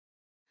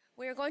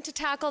We are going to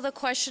tackle the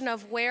question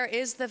of where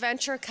is the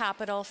venture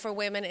capital for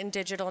women in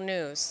digital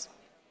news.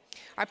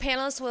 Our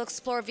panelists will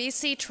explore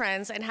VC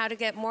trends and how to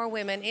get more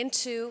women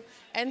into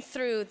and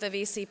through the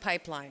VC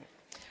pipeline.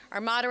 Our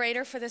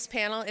moderator for this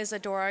panel is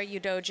Adaora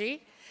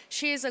Udoji.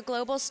 She is a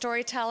global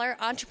storyteller,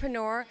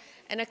 entrepreneur,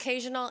 and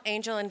occasional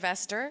angel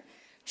investor.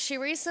 She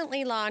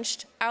recently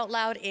launched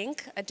outLoud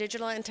Inc., a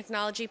digital and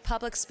technology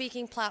public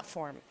speaking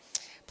platform.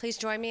 Please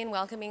join me in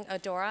welcoming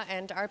Adaora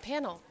and our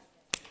panel.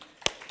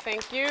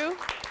 Thank you.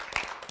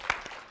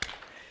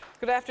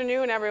 Good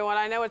afternoon, everyone.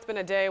 I know it's been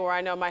a day where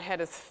I know my head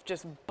is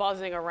just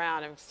buzzing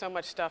around and so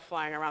much stuff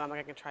flying around. I'm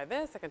like, I can try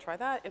this, I can try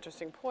that,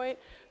 interesting point.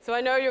 So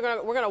I know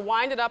we're going to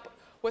wind it up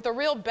with a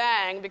real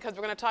bang because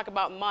we're going to talk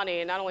about money,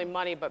 and not only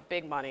money, but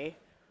big money,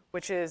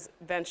 which is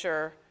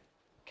venture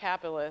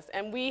capitalists.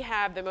 And we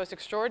have the most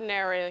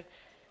extraordinary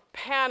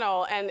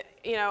panel. And,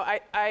 you know,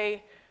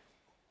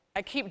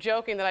 I keep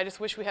joking that I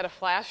just wish we had a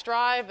flash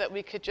drive that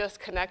we could just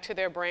connect to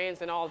their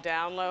brains and all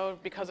download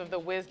because of the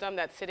wisdom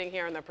that's sitting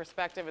here and the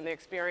perspective and the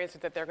experiences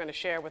that they're going to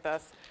share with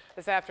us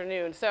this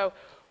afternoon. So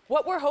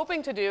what we're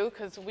hoping to do,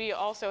 because we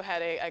also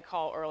had a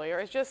call earlier,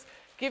 is just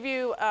give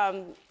you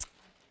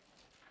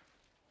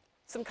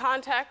some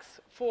context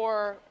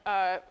for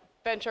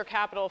venture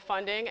capital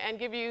funding and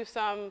give you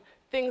some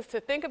things to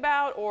think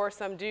about or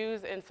some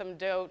do's and some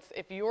don'ts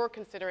if you're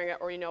considering it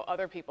or you know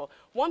other people.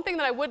 One thing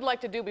that I would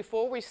like to do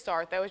before we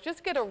start, though, is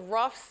just get a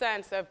rough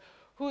sense of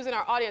who's in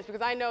our audience,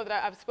 because I know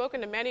that I've spoken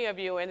to many of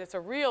you, and it's a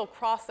real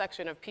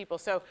cross-section of people.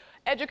 So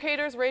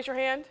educators, raise your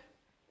hand.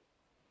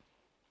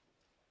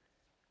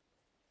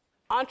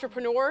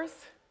 Entrepreneurs.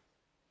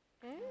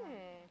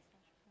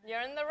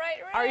 You're in the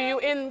right room. Are you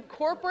in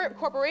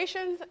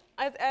corporations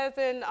as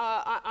in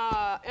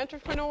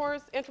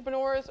entrepreneurs,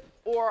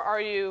 or are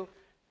you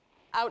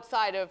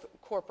outside of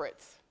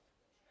corporates?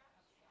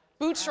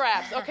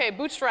 Bootstraps. Okay,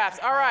 bootstraps.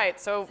 All right,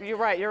 so you're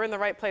right. You're in the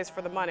right place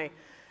for the money.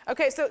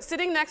 Okay, so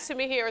sitting next to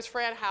me here is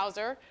Fran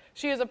Hauser.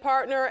 She is a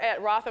partner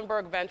at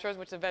Rothenberg Ventures,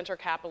 which is a venture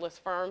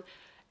capitalist firm.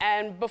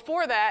 And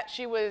before that,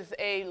 she was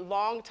a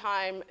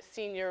longtime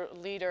senior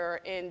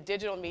leader in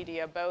digital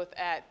media, both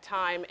at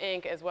Time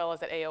Inc. as well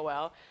as at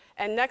AOL.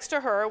 And next to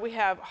her, we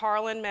have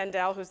Harlan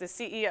Mandel, who's the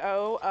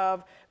CEO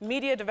of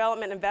Media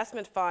Development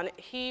Investment Fund.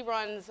 He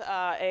runs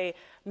a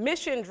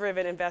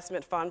mission-driven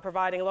investment fund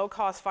providing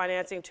low-cost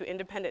financing to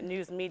independent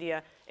news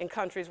media in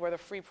countries where the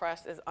free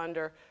press is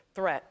under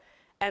threat.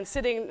 And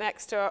sitting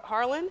next to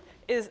Harlan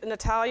is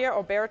Natalia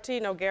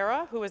Oberti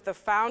Noguera, who is the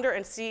founder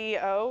and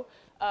CEO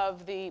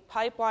of the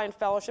Pipeline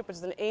Fellowship, which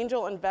is an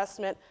angel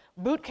investment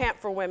boot camp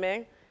for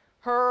women.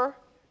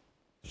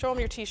 Show them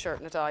your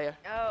T-shirt, Natalia.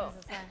 Oh,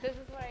 this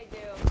is what I do.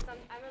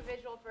 I'm a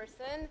visual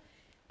person,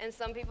 and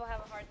some people have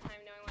a hard time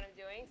knowing what I'm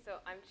doing, so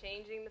I'm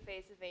changing the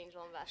face of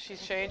angel investing.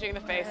 She's changing the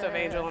face of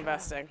angel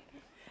investing.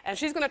 And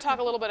she's going to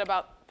talk a little bit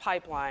about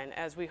Pipeline,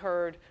 as we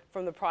heard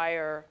from the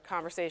prior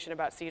conversation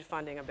about seed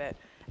funding a bit.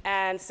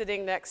 And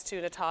sitting next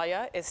to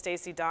Natalia is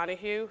Stacy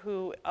Donohue,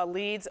 who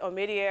leads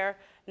Omidyar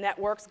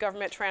Network's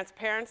Government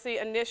Transparency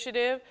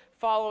Initiative,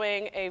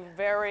 following a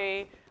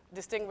very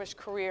distinguished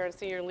career in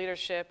senior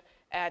leadership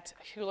at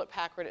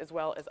Hewlett-Packard as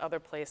well as other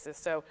places.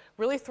 So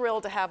really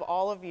thrilled to have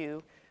all of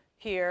you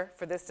here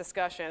for this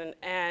discussion.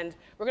 And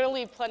we're going to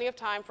leave plenty of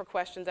time for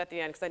questions at the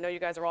end, because I know you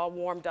guys are all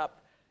warmed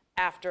up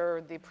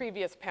after the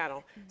previous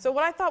panel. So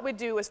what I thought we'd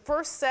do is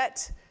first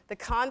set the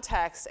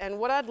context, and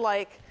what I'd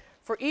like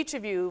for each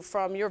of you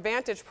from your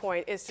vantage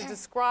point is to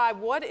describe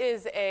what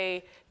is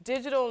a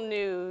digital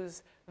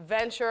news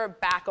venture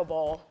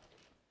backable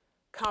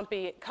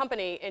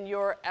company in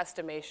your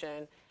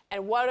estimation,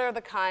 and what are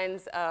the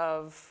kinds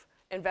of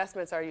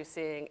investments are you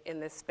seeing in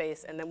this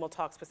space, and then we'll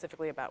talk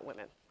specifically about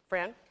women.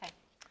 Fran? Okay.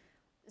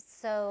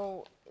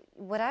 So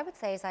what I would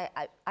say is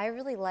I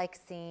really like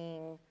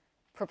seeing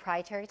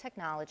proprietary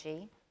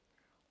technology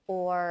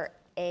or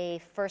a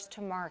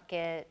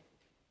first-to-market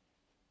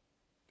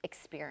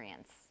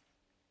experience.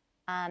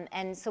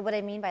 And so what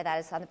I mean by that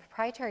is on the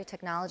proprietary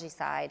technology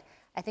side,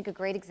 I think a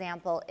great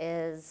example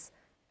is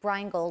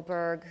Brian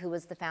Goldberg, who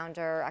was the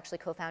founder, actually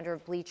co-founder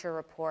of Bleacher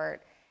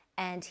Report.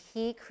 And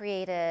he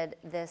created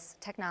this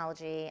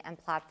technology and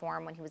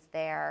platform when he was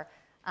there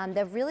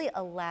that really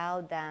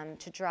allowed them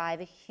to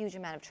drive a huge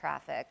amount of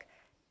traffic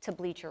to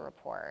Bleacher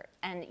Report.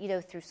 And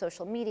through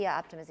social media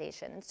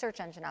optimization and search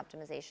engine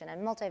optimization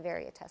and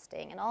multivariate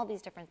testing and all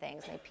these different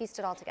things. And they pieced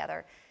it all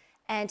together.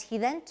 And he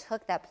then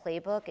took that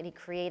playbook and he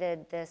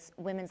created this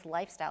women's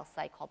lifestyle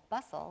site called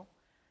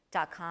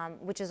Bustle.com,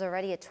 which is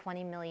already at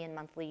 20 million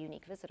monthly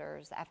unique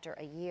visitors after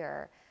a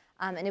year.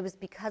 And it was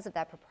because of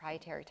that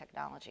proprietary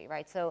technology,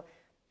 right? So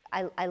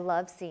I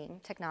love seeing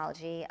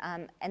technology.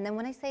 And then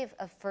when I say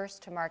a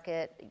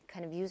first-to-market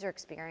kind of user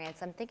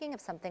experience, I'm thinking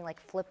of something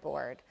like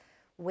Flipboard,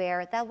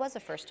 where that was a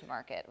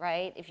first-to-market,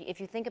 right?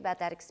 If you think about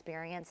that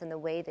experience and the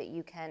way that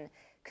you can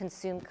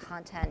consume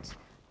content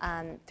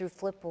through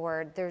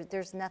Flipboard,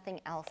 there's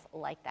nothing else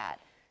like that.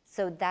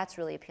 So that's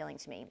really appealing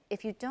to me.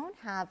 If you don't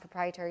have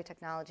proprietary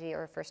technology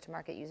or a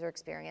first-to-market user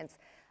experience,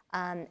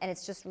 and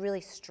it's just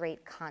really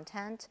straight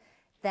content,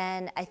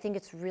 then I think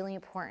it's really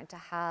important to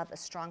have a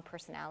strong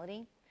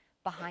personality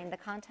behind the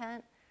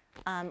content,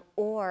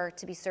 or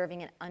to be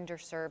serving an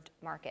underserved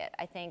market.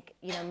 I think,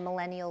 you know,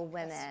 millennial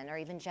women or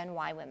even Gen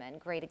Y women,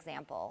 great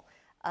example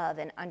of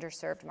an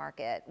underserved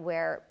market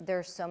where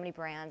there's so many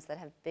brands that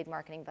have big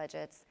marketing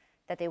budgets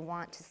that they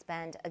want to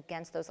spend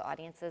against those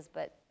audiences,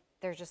 but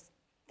there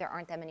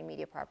aren't that many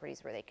media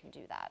properties where they can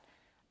do that.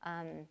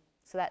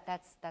 So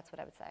that's what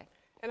I would say.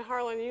 And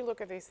Harlan, you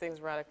look at these things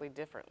radically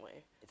differently.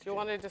 Do you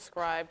want to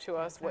describe to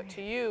us what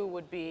to you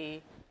would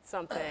be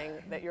something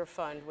that your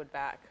fund would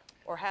back,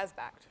 or has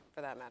backed,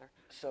 for that matter?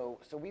 So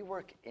we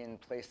work in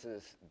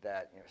places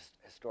that, you know,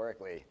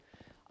 historically,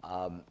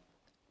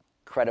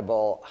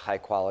 credible, high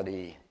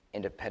quality,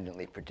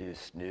 independently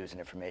produced news and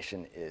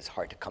information is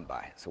hard to come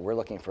by. So we're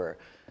looking for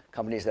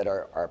companies that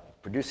are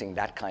producing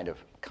that kind of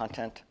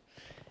content.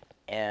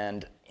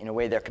 And in a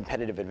way, their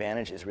competitive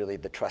advantage is really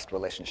the trust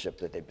relationship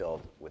that they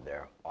build with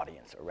their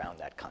audience around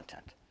that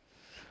content.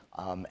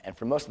 And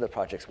for most of the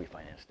projects we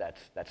finance,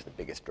 that's the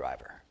biggest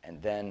driver.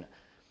 And then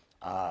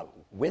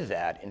with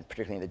that,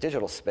 particularly in the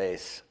digital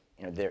space,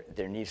 you know,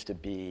 there needs to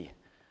be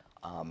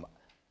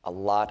a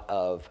lot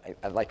of,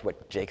 I liked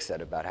what Jake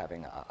said about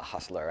having a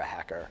hustler, a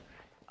hacker,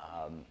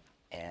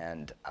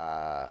 and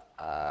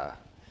a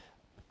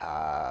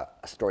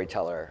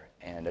storyteller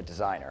and a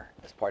designer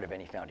as part of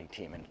any founding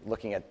team. And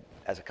looking at,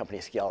 as a company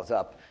scales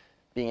up,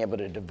 being able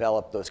to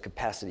develop those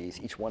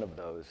capacities, each one of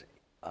those,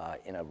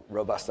 in a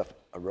robust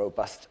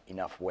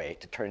enough way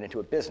to turn it into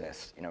a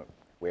business, you know,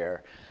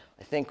 where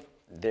I think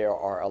there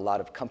are a lot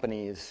of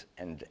companies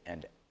and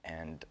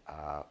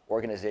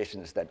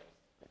organizations that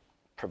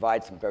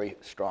provide some very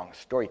strong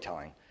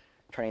storytelling.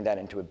 Turning that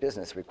into a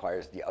business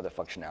requires the other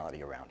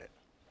functionality around it.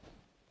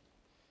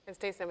 And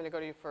Stacy, I'm going to go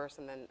to you first,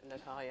 and then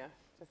Natalia,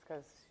 just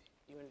because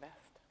you invest.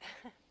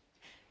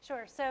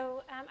 Sure.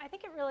 So I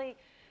think it really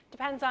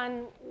depends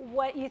on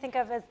what you think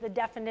of as the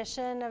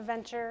definition of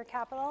venture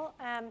capital.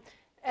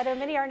 At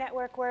Omidyar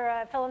Network, we're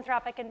a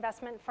philanthropic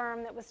investment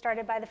firm that was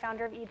started by the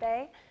founder of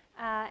eBay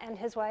and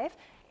his wife.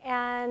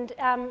 And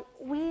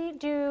we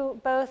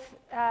do both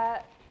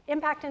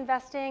impact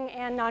investing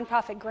and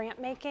nonprofit grant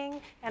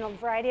making and a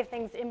variety of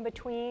things in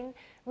between,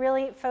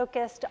 really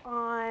focused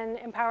on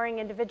empowering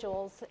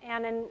individuals.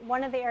 And in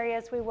one of the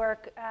areas we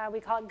work, we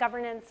call it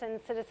governance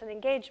and citizen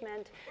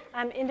engagement.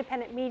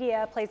 Independent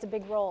media plays a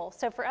big role.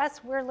 So for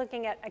us, we're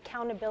looking at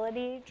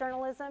accountability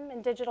journalism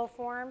in digital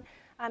form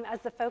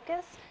as the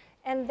focus.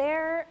 And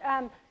there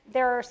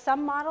are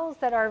some models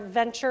that are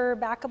venture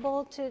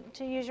backable,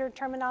 to use your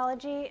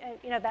terminology.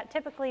 You know, that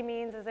typically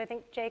means, as I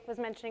think Jake was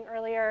mentioning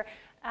earlier,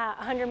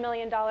 $100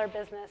 million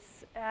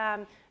business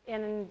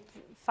in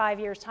 5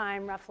 years'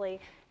 time, roughly.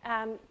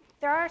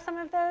 There are some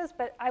of those,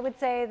 but I would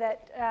say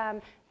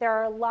that there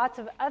are lots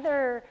of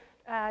other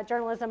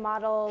journalism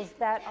models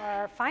that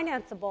are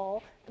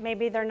financeable.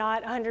 Maybe they're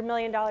not $100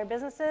 million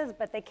businesses,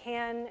 but they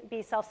can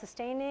be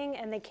self-sustaining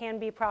and they can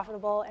be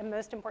profitable, and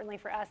most importantly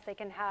for us, they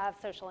can have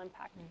social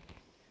impact.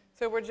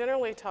 So we're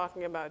generally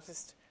talking about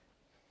just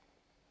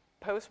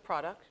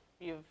post-product.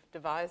 You've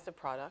devised a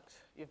product,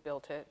 you've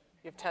built it,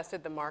 you've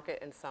tested the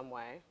market in some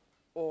way,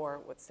 or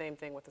same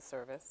thing with the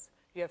service.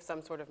 You have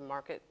some sort of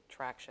market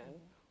traction,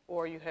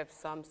 or you have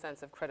some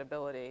sense of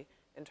credibility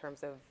in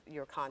terms of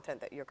your content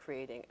that you're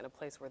creating in a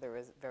place where there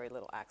is very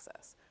little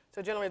access.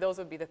 So generally, those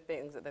would be the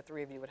things that the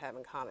three of you would have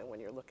in common when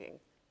you're looking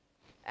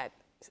at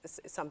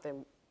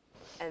something.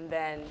 And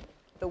then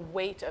the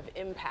weight of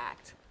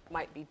impact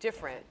might be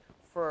different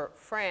for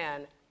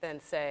Fran than,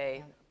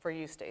 say, for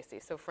you, Stacy.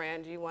 So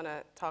Fran, do you want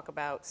to talk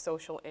about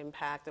social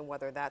impact and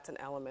whether that's an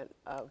element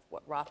of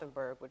what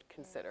Rothenberg would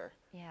consider?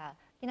 Yeah,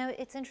 you know,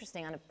 it's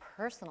interesting. On a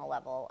personal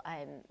level,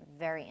 I'm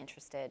very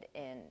interested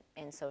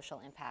in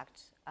social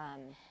impact.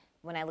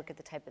 When I look at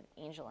the type of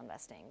angel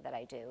investing that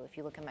I do, if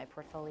you look at my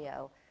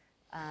portfolio,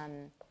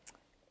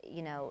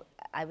 you know,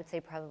 I would say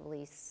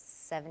probably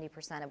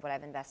 70% of what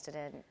I've invested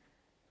in,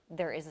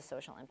 there is a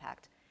social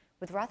impact.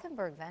 With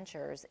Rothenberg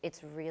Ventures,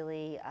 it's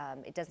really,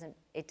 it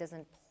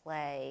doesn't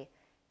play,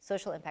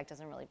 social impact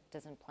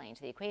doesn't play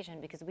into the equation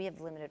because we have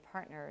limited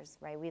partners,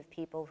 right? We have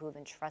people who have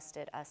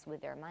entrusted us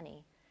with their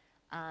money,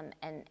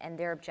 and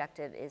their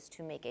objective is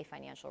to make a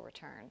financial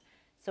return.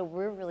 So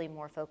we're really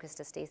more focused,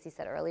 as Stacy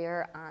said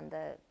earlier, on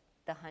the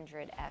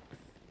 100x,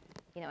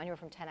 you know, anywhere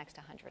from 10x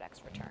to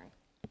 100x return.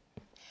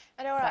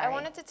 Adaora, I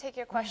wanted to take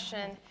your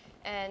question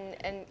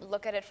and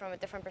look at it from a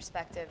different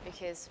perspective,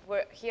 because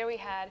here we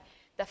had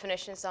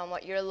definitions on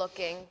what you're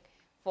looking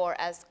for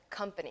as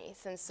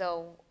companies. And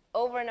so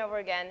over and over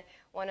again,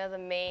 one of the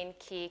main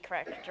key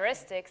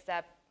characteristics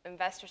that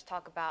investors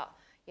talk about,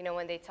 you know,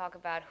 when they talk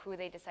about who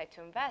they decide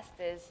to invest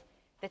is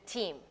the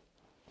team,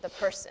 the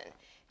person.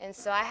 And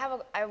so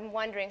I'm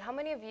wondering, how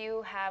many of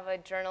you have a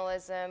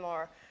journalism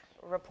or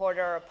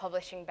reporter or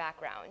publishing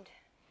background?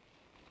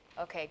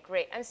 Okay,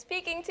 great. I'm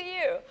speaking to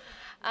you.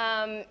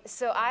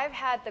 So I've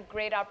had the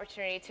great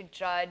opportunity to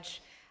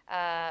judge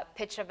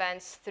pitch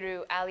events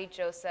through Ali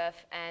Joseph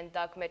and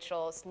Doug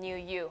Mitchell's New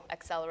You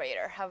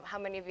Accelerator. How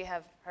many of you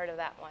have heard of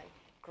that one?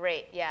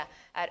 great, yeah.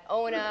 At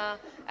ONA,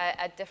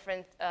 at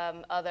different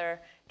other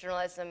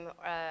journalism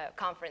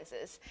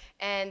conferences.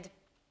 And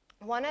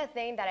one of the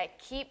things that I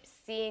keep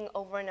seeing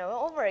over and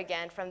over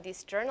again from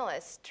these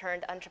journalists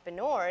turned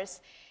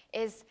entrepreneurs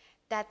is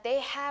that they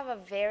have a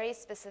very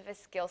specific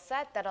skill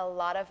set that a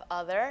lot of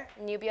other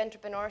newbie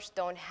entrepreneurs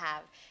don't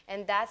have.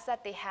 And that's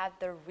that they have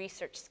the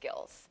research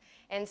skills.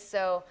 And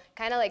so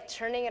kind of like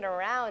turning it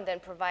around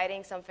and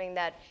providing something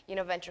that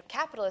venture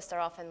capitalists are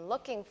often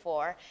looking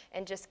for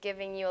and just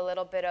giving you a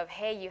little bit of,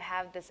 hey, you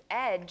have this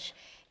edge,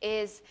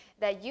 is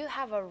that you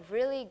have a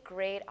really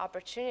great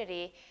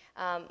opportunity.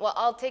 Well,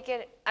 I'll take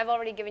it, I've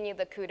already given you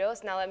the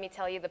kudos, now let me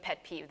tell you the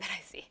pet peeve that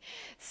I see.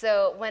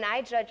 So when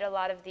I judge a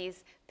lot of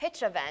these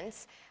pitch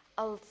events,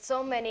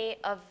 so many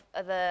of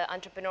the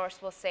entrepreneurs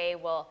will say,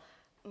 well,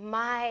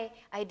 my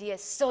idea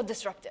is so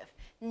disruptive.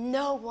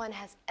 No one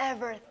has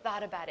ever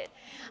thought about it.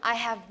 I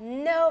have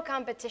no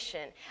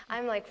competition.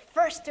 I'm like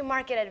first to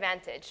market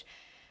advantage.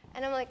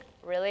 And I'm like,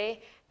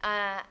 really?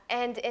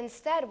 And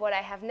instead, what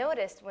I have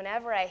noticed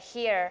whenever I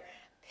hear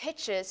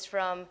pitches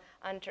from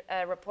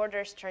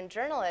reporters turned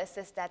journalists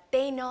is that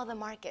they know the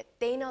market,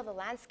 they know the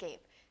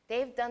landscape,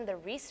 they've done the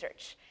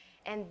research,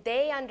 and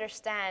they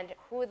understand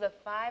who the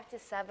 5 to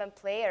 7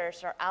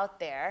 players are out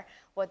there,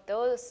 what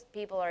those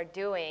people are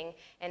doing,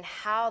 and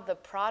how the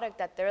product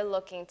that they're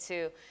looking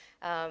to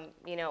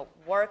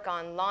work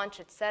on, launch,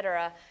 et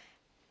cetera,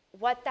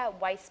 what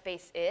that white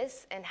space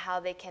is and how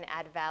they can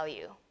add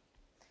value.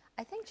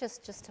 I think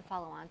just to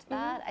follow on to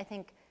that, I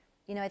think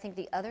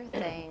the other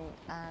thing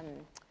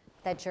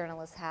that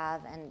journalists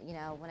have, and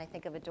when I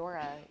think of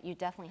Adaora, you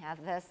definitely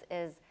have this,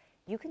 is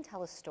you can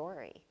tell a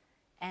story.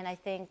 And I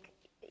think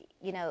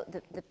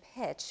the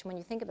pitch, when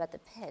you think about the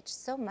pitch,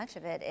 so much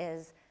of it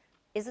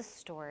is a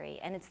story,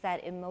 and it's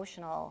that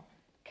emotional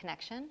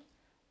connection.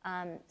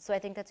 So I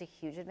think that's a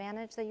huge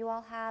advantage that you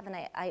all have, and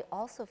I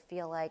also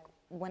feel like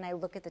when I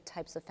look at the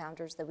types of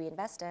founders that we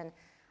invest in,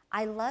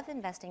 I love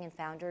investing in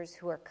founders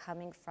who are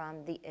coming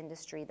from the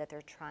industry that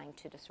they're trying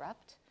to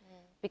disrupt,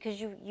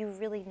 because you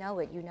really know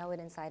it,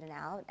 inside and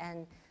out,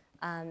 and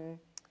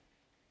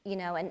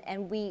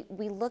and we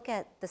look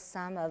at the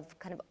sum of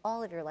kind of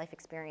all of your life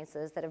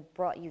experiences that have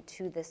brought you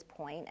to this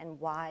point and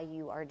why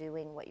you are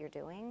doing what you're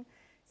doing.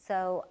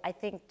 So I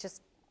think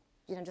just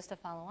to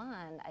follow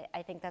on,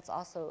 I think that's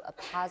also a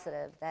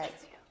positive that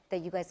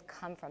you guys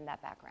come from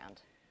that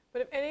background.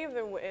 But if any of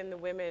the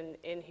women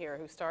in here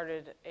who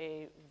started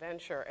a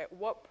venture, at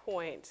what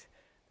point,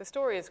 the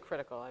story is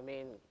critical. I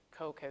mean,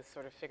 Coke has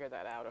sort of figured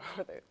that out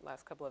over the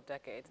last couple of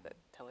decades, that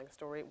telling a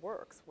story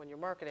works when you're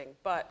marketing.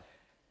 But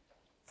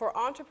for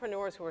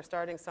entrepreneurs who are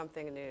starting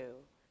something new,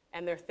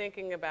 and they're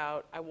thinking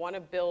about, I want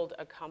to build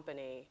a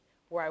company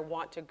where I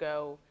want to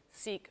go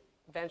seek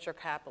venture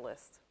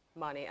capitalist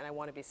money, and I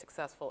want to be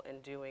successful in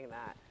doing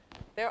that.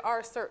 There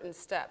are certain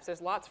steps.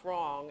 There's lots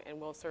wrong, and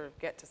we'll sort of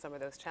get to some of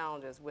those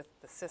challenges with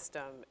the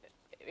system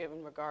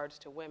in regards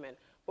to women.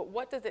 But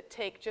what does it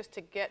take just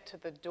to get to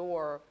the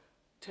door,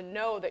 to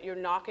know that you're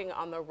knocking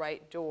on the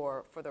right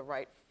door for the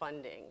right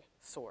funding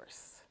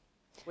source,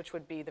 which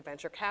would be the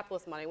venture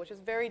capitalist money, which is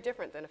very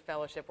different than a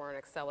fellowship or an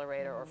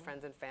accelerator or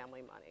friends and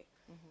family money.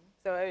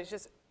 So it was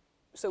just,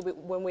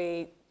 when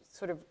we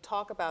sort of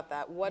talk about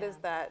that, what does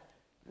that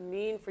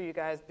mean for you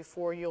guys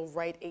before you'll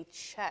write a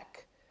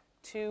check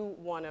to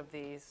one of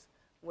these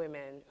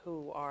women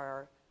who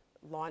are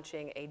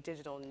launching a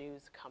digital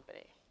news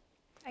company?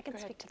 I can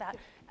speak to that.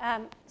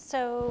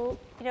 So,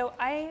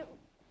 I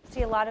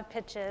see a lot of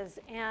pitches,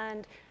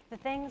 and the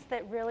things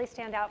that really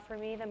stand out for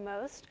me the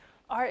most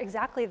are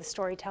exactly the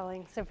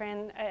storytelling. So,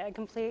 Fran, I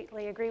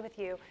completely agree with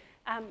you.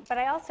 But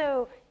I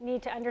also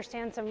need to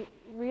understand some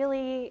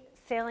really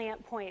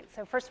salient points.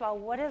 So first of all,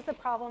 what is the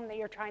problem that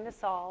you're trying to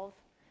solve?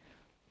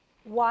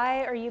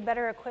 Why are you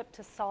better equipped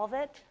to solve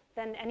it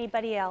than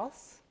anybody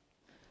else?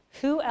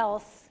 Who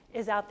else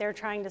is out there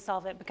trying to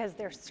solve it? Because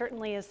there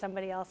certainly is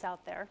somebody else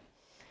out there.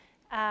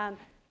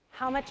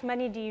 How much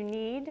money do you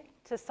need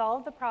to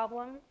solve the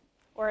problem,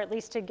 or at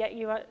least to get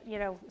you,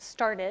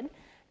 started?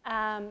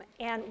 And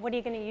what are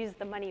you going to use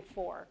the money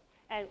for?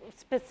 And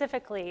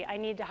specifically, I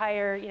need to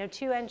hire,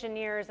 2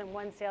 engineers and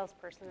 1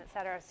 salesperson, et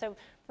cetera. So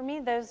for me,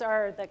 those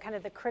are the kind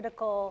of the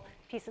critical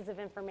pieces of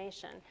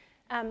information.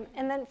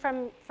 And then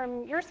from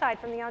your side,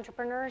 from the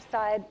entrepreneur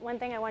side, one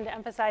thing I wanted to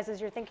emphasize as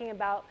you're thinking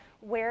about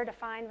where to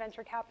find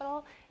venture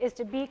capital is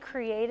to be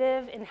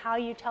creative in how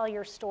you tell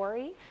your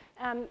story.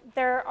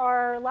 There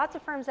are lots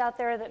of firms out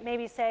there that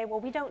maybe say, well,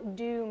 we don't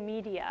do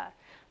media.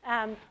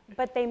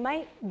 But they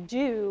might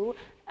do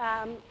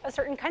a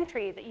certain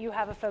country that you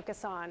have a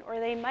focus on, or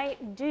they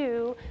might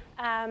do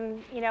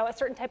a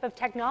certain type of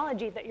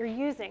technology that you're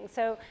using.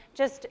 So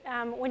just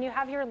when you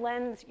have your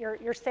lens,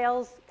 your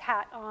sales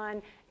hat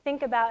on,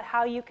 think about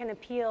how you can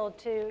appeal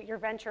to your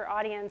venture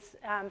audience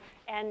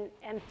and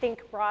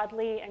think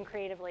broadly and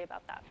creatively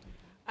about that.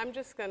 I'm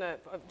just going to,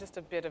 just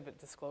a bit of a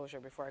disclosure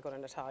before I go to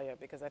Natalia,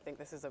 because I think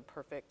this is a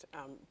perfect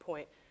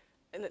point.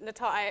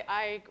 Natalia,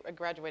 I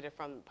graduated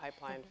from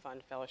Pipeline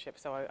Fund Fellowship,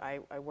 so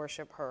I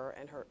worship her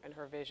and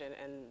her vision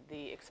and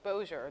the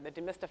exposure, the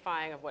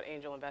demystifying of what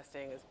angel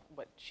investing is,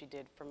 what she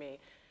did for me.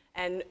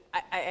 And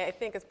I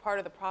think as part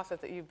of the process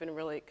that you've been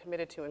really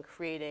committed to in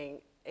creating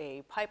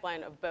a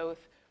pipeline of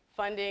both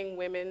funding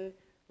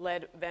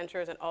women-led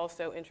ventures and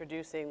also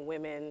introducing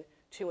women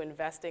to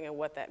investing and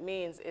what that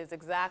means is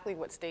exactly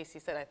what Stacy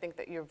said. I think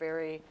that you're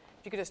very,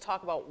 if you could just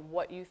talk about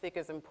what you think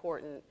is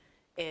important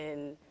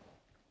in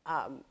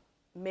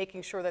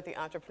making sure that the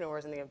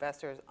entrepreneurs and the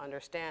investors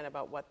understand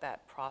about what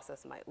that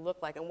process might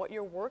look like and what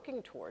you're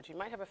working towards. You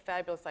might have a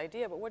fabulous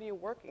idea, but what are you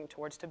working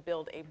towards to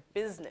build a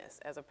business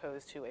as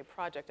opposed to a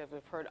project, as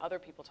we've heard other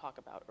people talk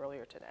about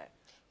earlier today?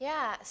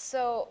 Yeah,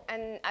 so,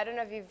 and I don't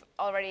know if you've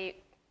already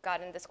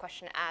gotten this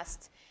question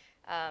asked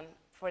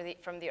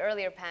from the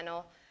earlier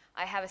panel.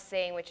 I have a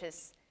saying which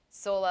is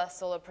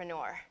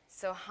solopreneur.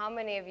 So how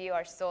many of you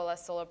are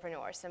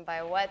solopreneurs? And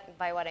by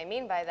what I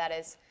mean by that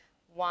is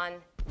one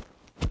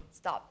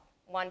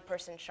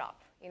person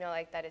shop,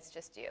 like that it's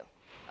just you.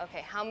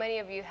 Okay, how many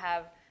of you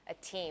have a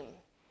team?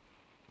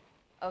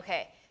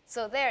 Okay,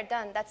 so there,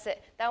 done, that's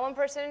it. That one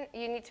person,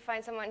 you need to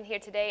find someone here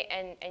today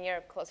and you're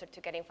closer to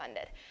getting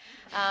funded.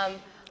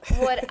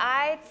 What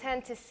I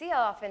tend to see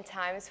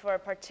oftentimes for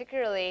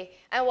particularly,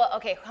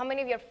 how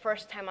many of you are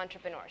first-time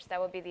entrepreneurs? That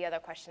would be the other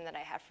question that I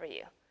have for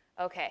you.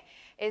 Okay,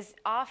 is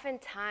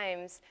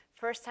oftentimes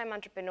first-time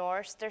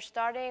entrepreneurs, they're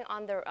starting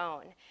on their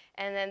own,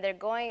 and then they're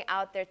going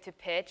out there to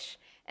pitch,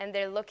 and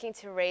they're looking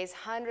to raise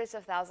hundreds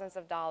of thousands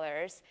of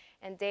dollars,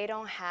 and they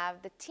don't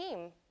have the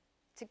team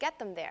to get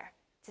them there,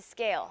 to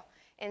scale.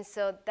 And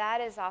so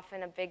that is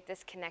often a big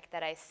disconnect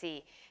that I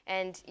see.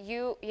 And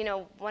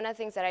one of the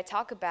things that I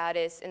talk about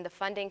is in the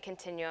funding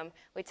continuum,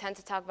 we tend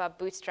to talk about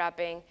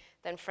bootstrapping,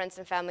 then friends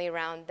and family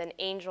round, then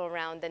angel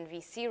round, then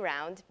VC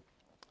round.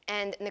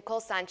 And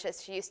Nicole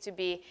Sanchez, she used to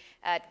be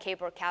at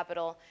Capor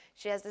Capital.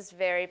 She has this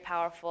very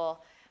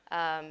powerful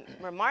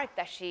remark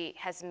that she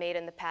has made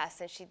in the past,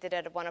 and she did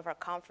it at one of our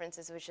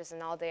conferences, which is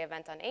an all-day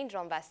event on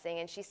angel investing.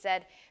 And she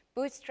said,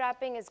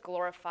 bootstrapping is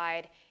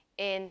glorified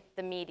in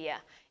the media,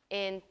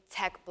 in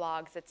tech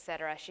blogs, et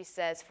cetera. She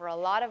says, for a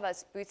lot of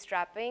us,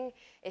 bootstrapping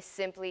is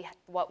simply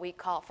what we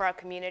call, for our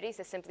communities,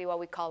 is simply what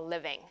we call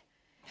living.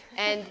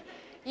 And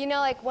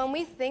when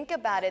we think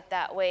about it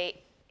that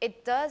way,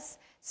 it does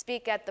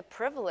speak at the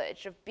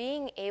privilege of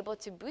being able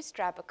to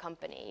bootstrap a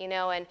company,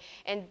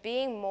 and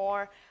being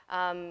more,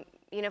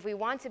 if we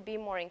want to be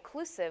more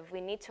inclusive,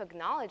 we need to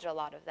acknowledge a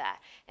lot of that.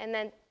 And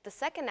then the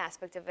second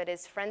aspect of it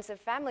is friends and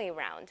family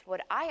round. What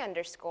I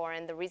underscore,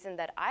 and the reason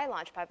that I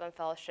launched Pipeline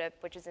Fellowship,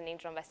 which is an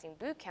angel investing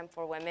boot camp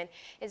for women,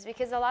 is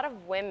because a lot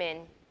of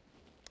women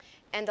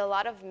and a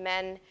lot of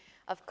men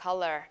of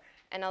color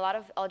and a lot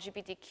of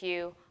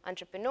LGBTQ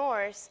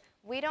entrepreneurs,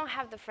 we don't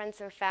have the friends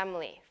and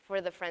family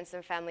for the friends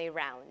and family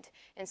round.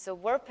 And so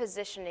we're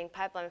positioning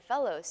Pipeline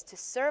Fellows to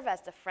serve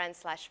as the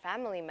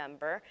friend/family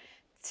member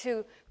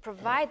to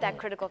provide that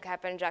critical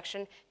capital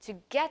injection to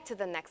get to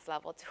the next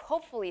level, to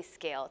hopefully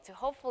scale, to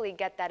hopefully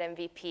get that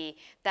MVP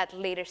that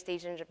later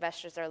stage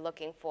investors are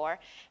looking for.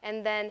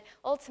 And then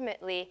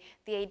ultimately,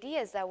 the idea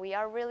is that we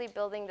are really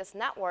building this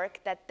network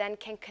that then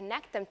can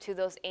connect them to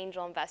those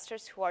angel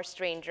investors who are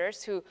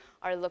strangers, who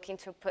are looking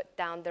to put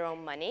down their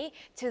own money,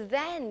 to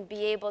then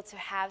be able to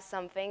have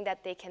something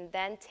that they can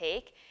then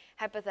take,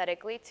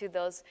 hypothetically, to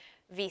those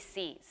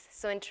VCs.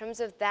 So in terms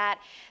of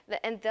that,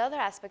 and the other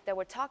aspect that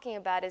we're talking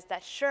about is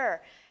that,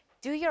 sure,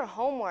 do your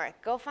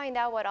homework. Go find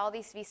out what all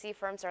these VC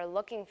firms are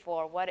looking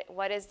for.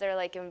 What is their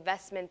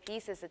investment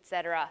thesis, et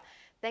cetera.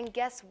 Then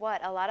guess what?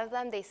 A lot of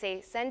them, they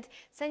say, send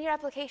your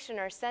application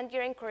or send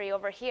your inquiry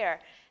over here.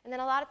 And then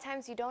a lot of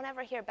times you don't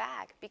ever hear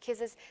back because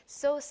it's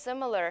so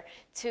similar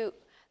to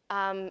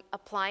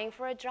applying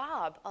for a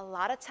job. A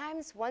lot of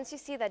times, once you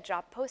see that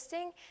job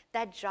posting,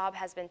 that job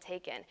has been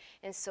taken.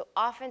 And so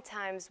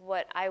oftentimes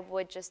what I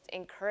would just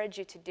encourage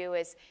you to do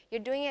is, you're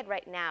doing it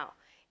right now.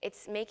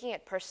 It's making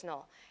it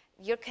personal.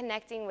 You're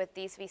connecting with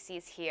these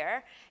VCs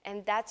here,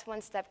 and that's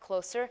one step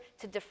closer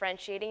to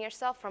differentiating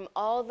yourself from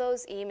all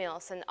those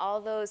emails and all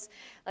those,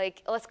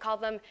 let's call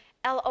them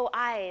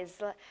LOIs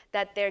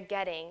that they're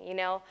getting,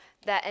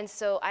 and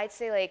so I'd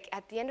say,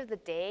 at the end of the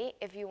day,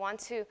 if you want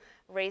to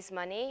raise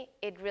money,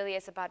 it really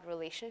is about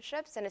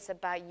relationships, and it's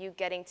about you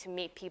getting to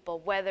meet people,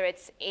 whether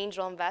it's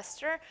angel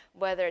investor,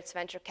 whether it's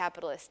venture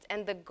capitalist.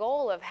 And the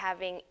goal of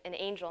having an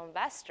angel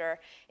investor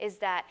is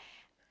that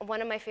one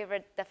of my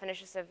favorite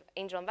definitions of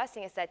angel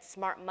investing is that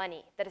smart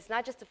money, that it's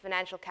not just the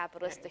financial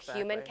capital, it's the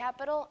human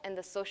capital and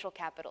the social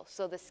capital.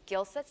 So the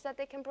skill sets that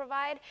they can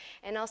provide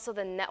and also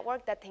the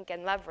network that they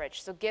can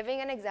leverage. So giving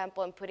an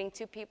example and putting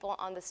two people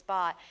on the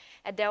spot,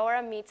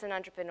 Adaora meets an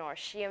entrepreneur.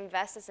 She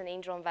invests as an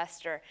angel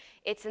investor.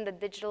 It's in the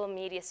digital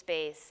media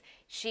space.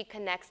 She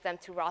connects them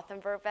to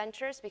Rothenberg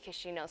Ventures because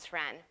she knows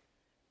Fran.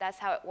 That's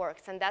how it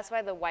works. And that's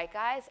why the white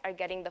guys are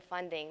getting the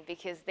funding,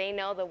 because they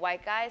know the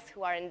white guys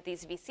who are in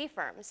these VC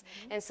firms.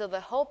 Mm-hmm. And so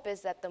the hope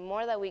is that the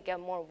more that we get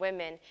more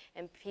women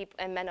and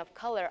men of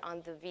color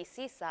on the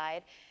VC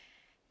side,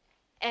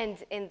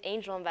 And in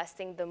angel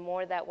investing, the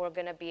more that we're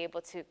going to be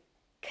able to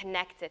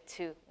connect it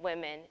to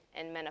women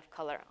and men of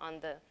color on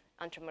the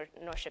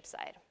entrepreneurship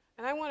side.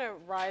 And I want to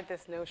ride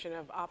this notion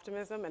of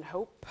optimism and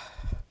hope.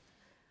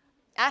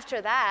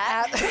 After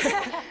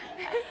that.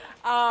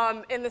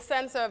 In the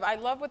sense of, I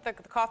love what the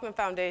Kauffman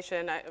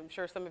Foundation, I'm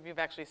sure some of you have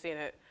actually seen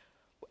it.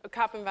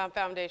 Kauffman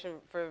Foundation,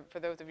 for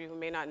those of you who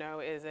may not know,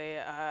 is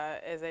a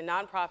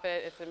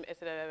nonprofit.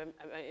 It's a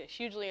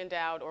hugely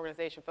endowed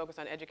organization focused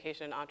on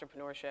education and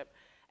entrepreneurship.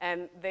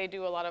 And they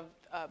do a lot of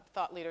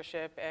thought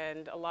leadership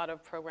and a lot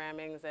of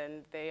programmings,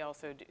 and they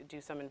also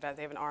do some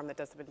they have an arm that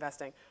does some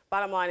investing.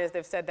 Bottom line is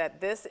they've said that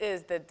this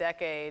is the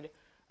decade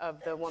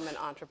of the woman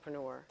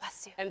entrepreneur.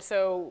 Bless you. And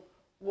so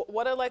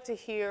what I'd like to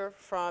hear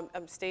from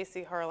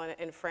Stacy, Harlan,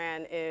 and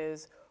Fran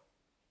is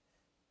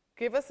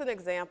give us an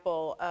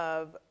example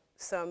of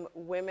some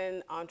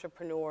women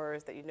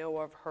entrepreneurs that you know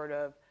or have heard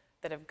of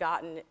that have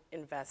gotten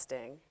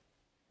investing.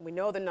 We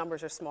know the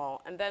numbers are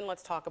small, and then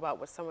let's talk about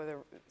what some of the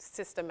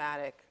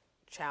systematic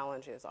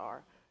challenges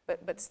are.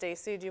 But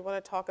Stacy, do you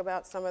want to talk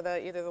about some of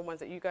either the ones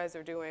that you guys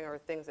are doing or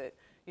things that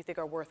you think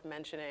are worth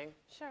mentioning?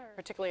 Sure.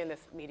 Particularly in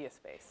this media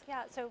space.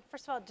 Yeah, so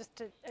first of all, just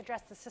to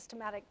address the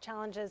systematic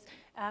challenges,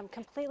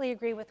 completely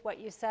agree with what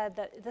you said,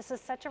 that this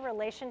is such a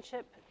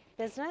relationship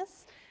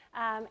business,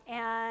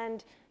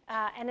 and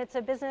it's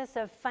a business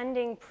of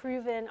funding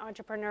proven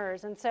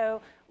entrepreneurs. And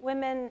so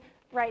women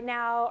right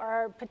now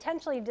are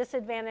potentially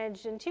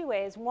disadvantaged in two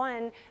ways.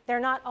 One, they're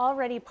not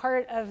already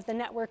part of the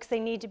networks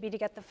they need to be to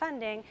get the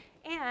funding,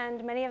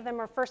 and many of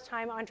them are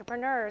first-time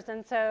entrepreneurs.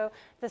 And so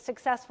the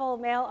successful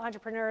male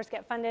entrepreneurs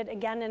get funded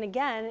again and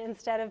again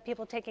instead of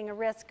people taking a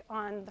risk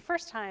on the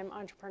first-time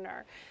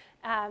entrepreneur.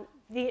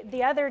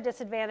 The other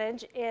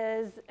disadvantage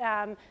is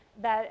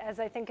that, as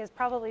I think has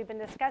probably been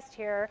discussed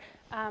here,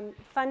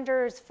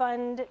 funders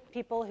fund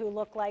people who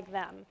look like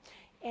them.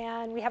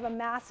 And we have a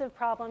massive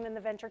problem in the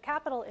venture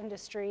capital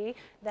industry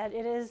that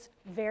it is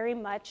very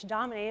much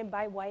dominated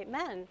by white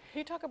men. Can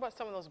you talk about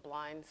some of those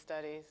blind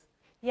studies?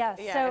 Yes.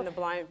 Yeah, so, and the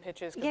blind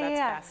pitches, because that's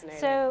fascinating.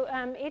 So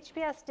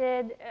HBS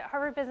did,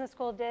 Harvard Business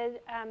School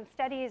did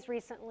studies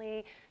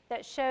recently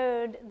that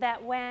showed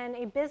that when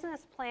a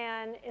business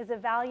plan is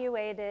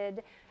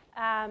evaluated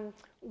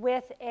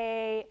with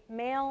a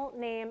male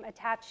name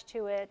attached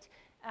to it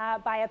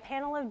by a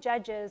panel of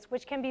judges,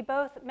 which can be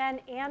both men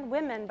and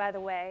women, by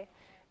the way,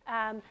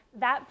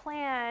 that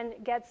plan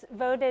gets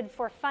voted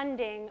for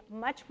funding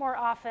much more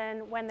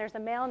often when there's a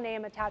male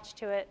name attached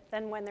to it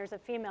than when there's a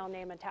female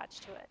name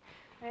attached to it.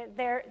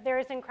 There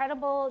is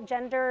incredible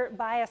gender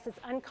bias that's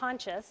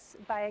unconscious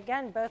by,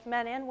 again, both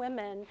men and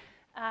women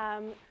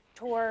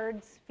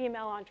towards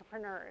female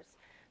entrepreneurs.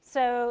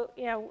 So,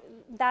 you know,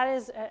 that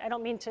is, I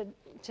don't mean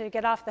to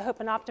get off the hope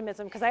and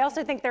optimism, because I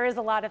also think there is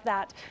a lot of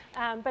that.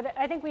 But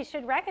I think we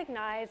should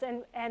recognize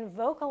and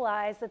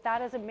vocalize that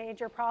that is a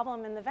major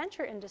problem in the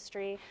venture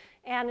industry.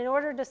 And in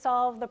order to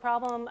solve the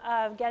problem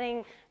of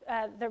getting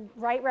the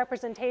right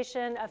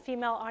representation of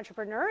female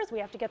entrepreneurs, we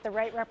have to get the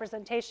right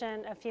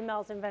representation of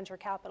females in venture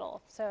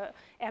capital,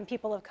 and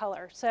people of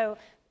color. So,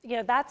 you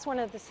know, that's one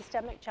of the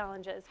systemic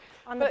challenges.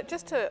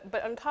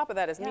 But on top of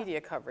that is media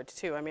coverage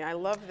too. I mean, I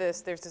love this.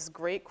 There's this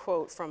great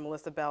quote from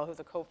Melissa Bell, who's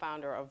a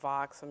co-founder of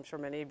Vox. I'm sure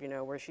many of you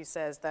know, where she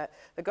says that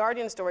the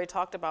Guardian story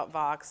talked about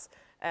Vox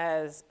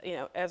as, you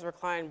know, Ezra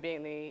Klein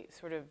being the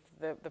sort of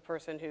the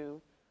person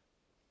who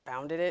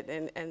founded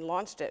it and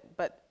launched it.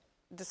 But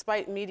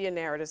despite media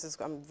narratives,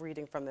 I'm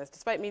reading from this,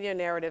 despite media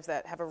narratives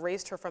that have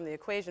erased her from the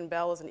equation,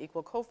 Bell is an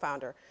equal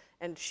co-founder.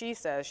 And she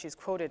says, she's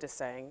quoted as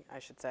saying, I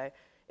should say,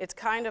 it's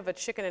kind of a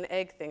chicken and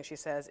egg thing, she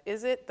says.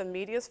 Is it the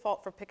media's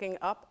fault for picking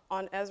up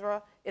on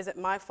Ezra? Is it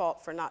my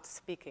fault for not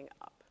speaking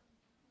up?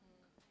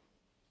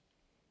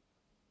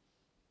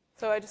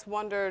 So I just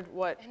wondered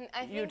what And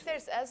I think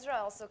there's Ezra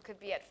also could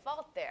be at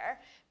fault there,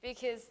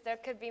 because there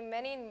could be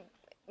many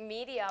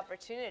media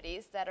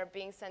opportunities that are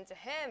being sent to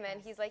him,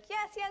 and he's like,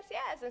 yes, yes,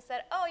 yes, and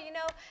said, oh, you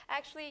know,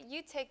 actually,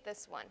 you take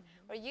this one,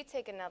 or you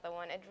take another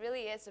one. It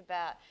really is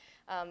about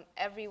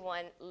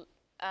everyone.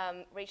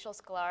 Rachel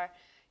Sklar,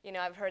 you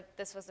know, I've heard,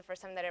 this was the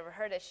first time that I ever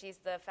heard it. She's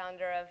the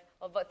founder of,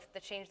 well, both the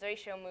Change the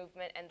Ratio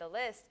movement and The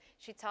List.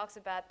 She talks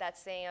about that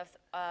saying of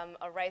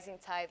a rising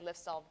tide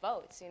lifts all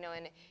boats, you know,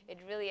 and it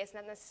really is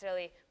not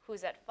necessarily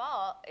who's at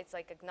fault. It's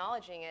like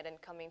acknowledging it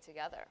and coming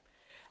together.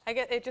 I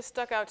guess it just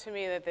stuck out to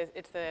me that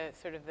it's the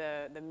sort of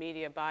the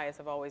media bias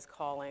of always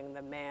calling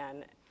the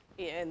man,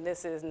 and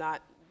this is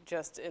not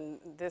just in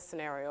this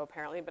scenario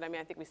apparently, but I mean,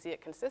 I think we see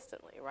it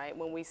consistently, right?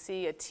 When we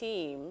see a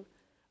team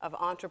of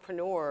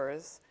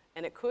entrepreneurs,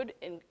 and it could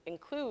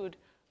include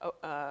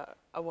a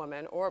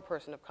woman or a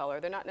person of color,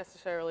 they're not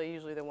necessarily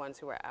usually the ones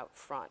who are out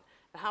front.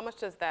 And how much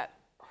does that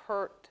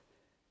hurt?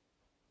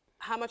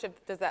 How much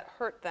does that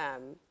hurt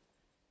them?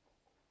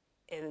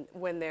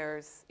 When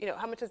there's, you know,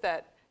 how much does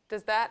that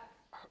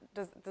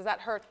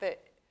hurt the?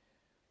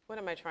 What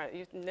am I trying to?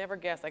 You never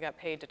guess I got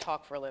paid to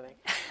talk for a living.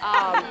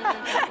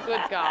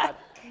 Good God.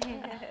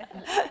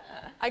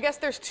 I guess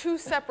there's two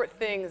separate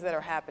things that are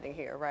happening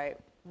here, right?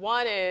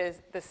 One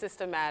is the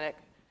systematic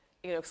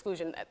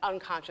exclusion,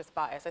 unconscious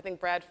bias. I think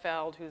Brad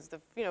Feld, who's the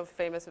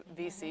famous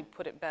VC,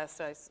 put it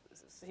best.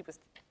 He was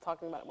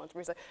talking about it once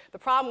recently. The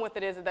problem with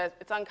it is that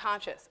it's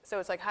unconscious. So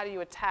it's like, how do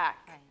you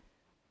attack,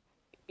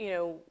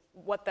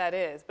 what that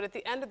is? But at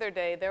the end of their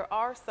day, there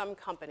are some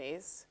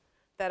companies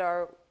that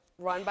are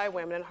run by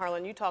women, and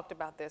Harlan, you talked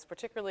about this,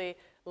 particularly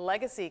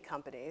legacy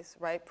companies,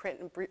 right, print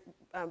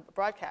and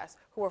broadcast,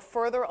 who are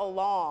further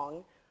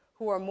along,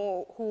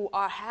 who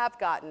have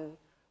gotten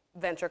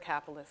venture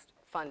capitalist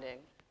funding.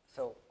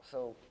 So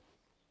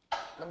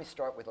let me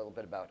start with a little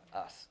bit about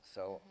us.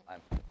 So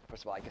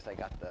first of all, I guess I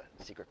got the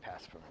secret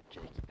pass from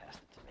Jake. He passed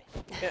it to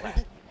me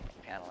last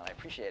panel, and I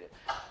appreciate it.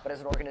 But as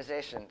an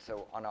organization,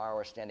 so on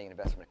our standing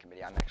investment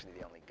committee, I'm actually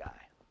the only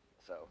guy.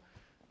 So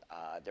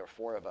there are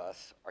 4 of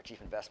us. Our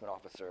chief investment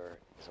officer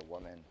is a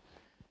woman.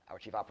 Our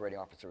chief operating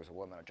officer is a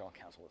woman. Our general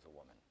counsel is a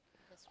woman.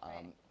 That's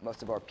right.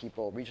 Most of our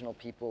people, regional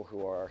people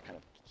who are kind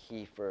of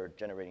key for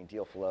generating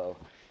deal flow,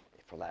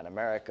 for Latin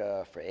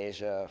America, for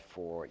Asia,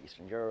 for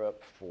Eastern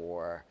Europe,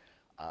 for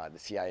the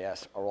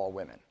CIS, are all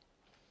women.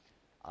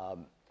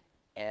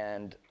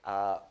 And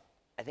I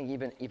think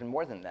even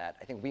more than that,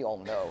 I think we all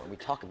know, and we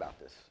talk about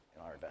this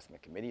in our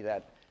investment committee,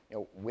 that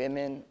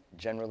women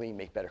generally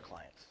make better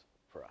clients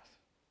for us,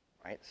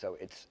 right? So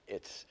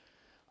it's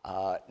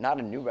not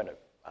a new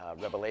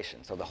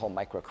revelation. So the whole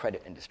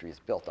microcredit industry is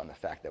built on the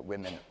fact that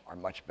women are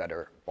much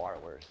better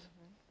borrowers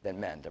than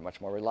men. They're much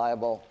more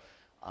reliable.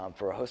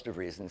 For a host of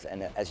reasons,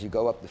 and as you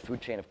go up the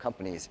food chain of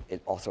companies,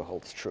 it also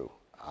holds true.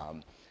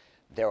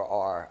 There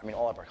are,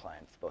 all of our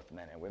clients, both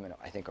men and women,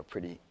 I think are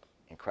pretty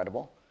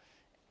incredible,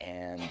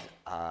 and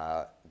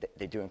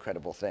they do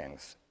incredible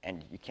things,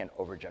 and you can't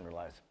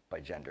overgeneralize by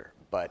gender.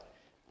 But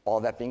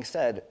all that being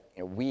said,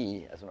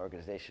 we as an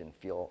organization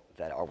feel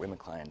that our women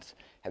clients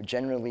have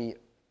generally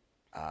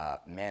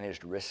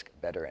managed risk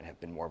better and have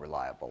been more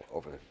reliable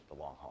over the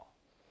long haul.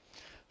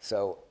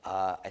 So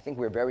I think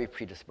we're very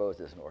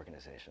predisposed as an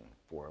organization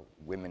for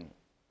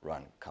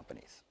women-run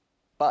companies.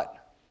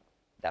 But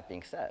that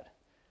being said,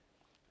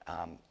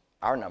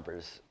 our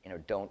numbers,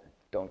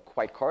 don't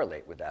quite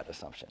correlate with that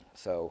assumption.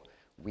 So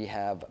we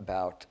have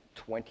about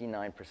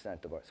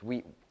 29% of our. So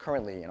we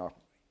currently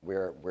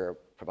we're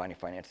providing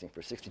financing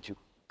for 62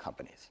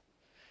 companies,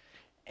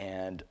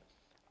 and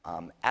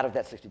out of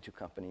that 62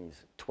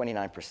 companies,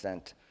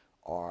 29%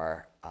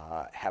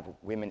 have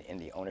women in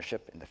the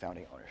ownership, in the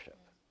founding ownership.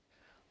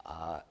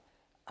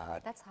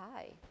 That's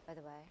high, by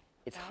the way.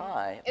 It's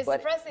high, It's but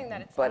depressing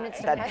that it's but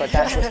high. but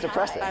that's what's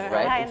depressing,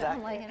 right? I'm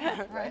Exactly.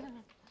 like, Right.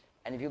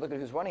 And if you look at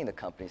who's running the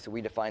company, so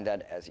we define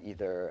that as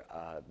either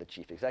the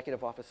chief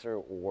executive officer,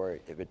 or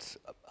if it's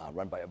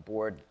run by a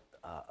board,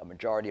 a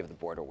majority of the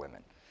board are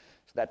women.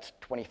 So that's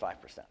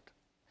 25%.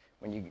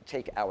 When you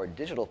take our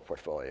digital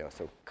portfolio,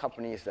 so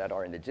companies that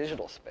are in the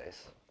digital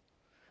space,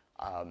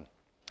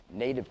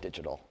 native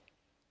digital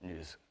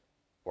news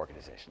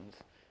organizations,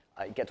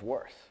 it gets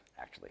worse,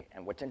 actually.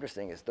 And what's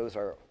interesting is those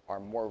are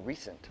more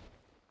recent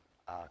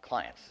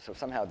clients. So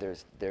somehow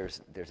there's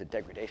a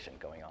degradation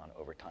going on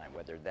over time,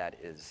 whether that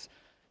is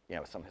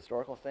some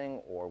historical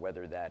thing, or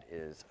whether that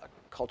is a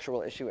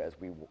cultural issue as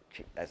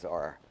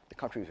the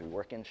countries we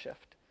work in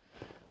shift,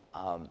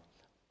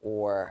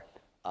 or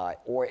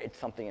it's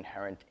something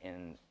inherent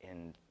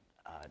in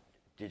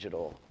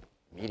digital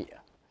media.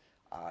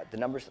 The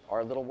numbers are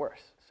a little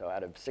worse. So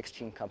out of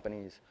 16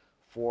 companies,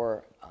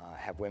 4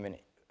 have women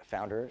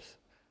founders,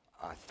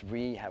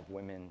 3 have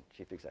women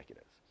chief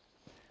executives.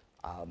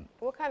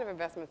 What kind of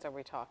investments are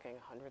we talking?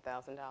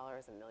 $100,000,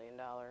 $1 million?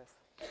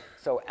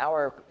 So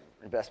our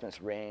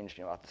investments range,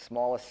 at the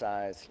smallest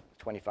size,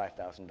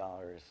 $25,000,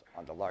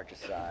 on the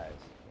largest size,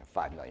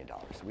 $5 million.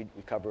 So we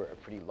cover a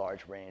pretty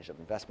large range of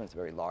investments, a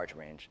very large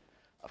range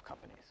of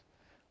companies.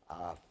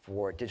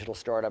 For digital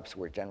startups,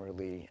 we're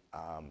generally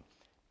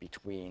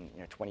between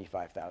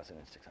 $25,000 and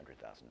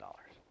 $600,000.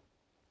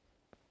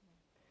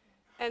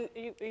 And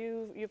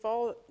you've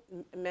all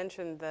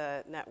mentioned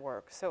the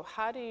network. So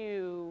how do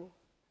you,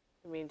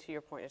 to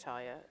your point,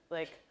 Natalia,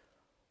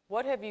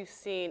 what have you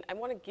seen? I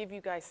want to give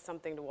you guys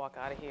something to walk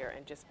out of here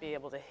and just be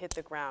able to hit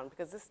the ground,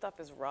 because this stuff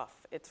is rough.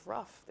 It's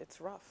rough. It's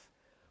rough.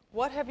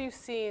 What have you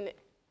seen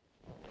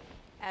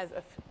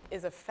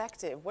is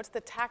effective? What's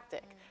the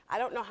tactic? I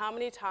don't know how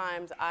many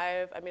times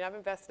I've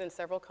invested in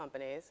several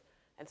companies,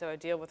 and so I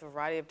deal with a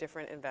variety of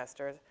different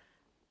investors.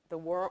 The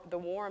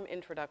warm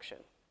introduction,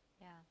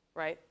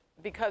 right?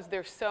 Because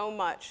there's so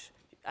much,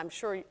 I'm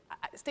sure,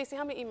 Stacy,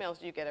 how many emails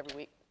do you get every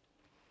week?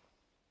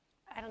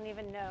 I don't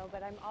even know,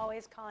 but I'm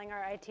always calling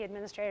our IT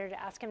administrator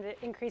to ask him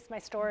to increase my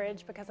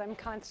storage because I'm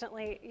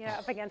constantly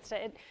up against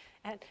it.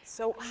 And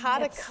so how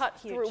to cut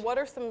through, what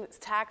are some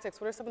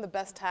tactics, what are some of the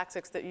best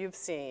tactics that you've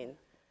seen?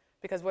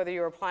 Because whether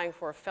you're applying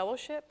for a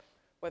fellowship,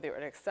 whether you're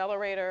an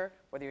accelerator,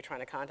 whether you're trying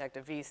to contact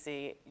a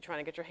VC, you're trying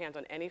to get your hands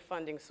on any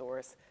funding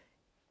source,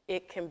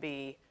 it can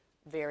be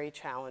very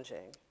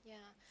challenging. Yeah.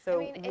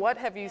 So what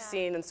have you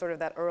seen in sort of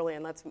that early,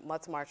 and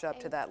let's march up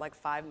to that,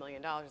 like $5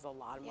 million is a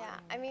lot of money.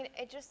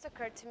 Yeah, it just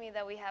occurred to me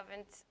that we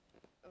haven't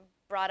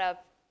brought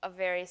up a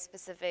very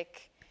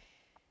specific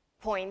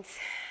point,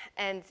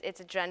 and it's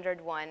a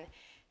gendered one,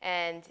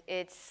 and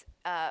it's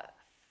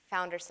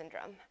founder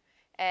syndrome.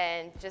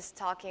 And just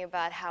talking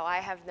about how I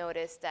have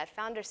noticed that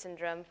founder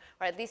syndrome,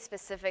 or at least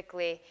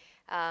specifically,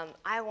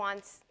 I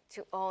want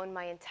to own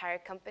my entire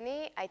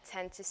company. I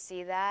tend to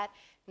see that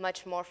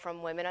much more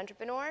from women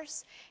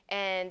entrepreneurs.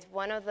 And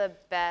one of the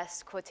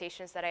best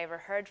quotations that I ever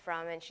heard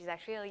from, and she's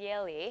actually a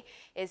Yaley,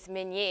 is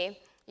Min Yi.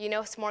 You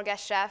know Smorgasbord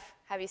Chef?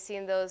 Have you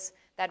seen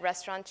that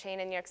restaurant chain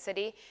in New York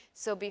City?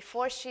 So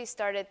before she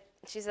started,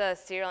 she's a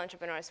serial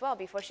entrepreneur as well.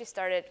 Before she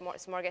started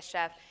Smorgasbord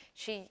Chef,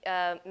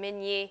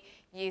 Min Yi,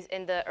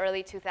 in the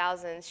early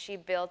 2000s, she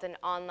built an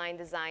online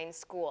design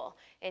school.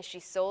 And she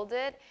sold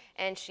it,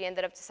 and she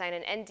ended up to sign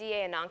an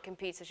NDA, a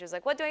non-compete. So she was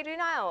like, what do I do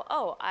now?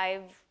 Oh,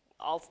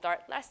 I'll start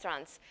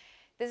restaurants.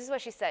 This is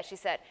what she said. She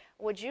said,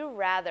 would you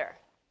rather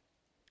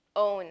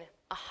own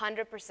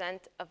 100%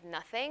 of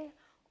nothing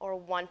or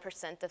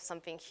 1% of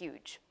something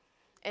huge?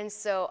 And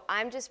so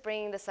I'm just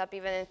bringing this up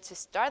even to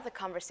start the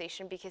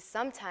conversation because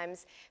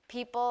sometimes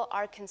people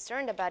are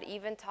concerned about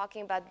even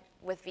talking about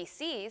with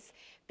VCs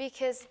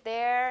because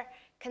they're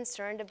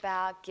concerned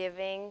about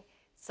giving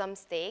some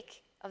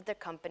stake of their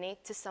company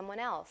to someone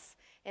else.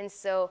 And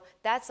so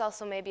that's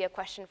also maybe a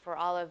question for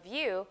all of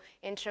you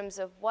in terms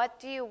of what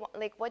do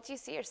you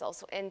see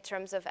yourselves in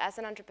terms of as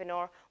an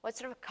entrepreneur, what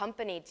sort of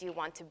company do you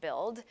want to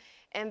build?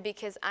 And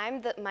because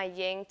I'm my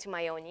yin to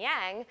my own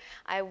yang,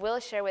 I will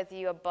share with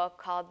you a book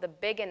called The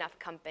Big Enough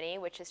Company,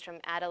 which is from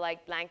Adelaide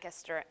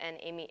Blanchester and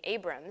Amy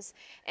Abrams.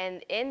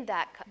 And in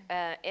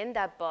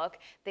that book,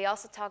 they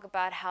also talk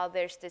about how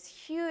there's this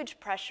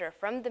huge pressure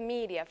from the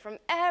media, from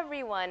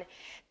everyone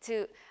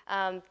to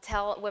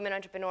tell women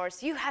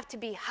entrepreneurs, you have to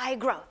be high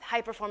growth,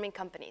 high performing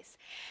companies.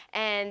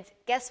 And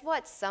guess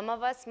what? Some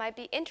of us might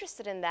be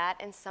interested in that,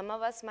 and some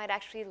of us might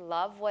actually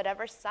love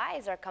whatever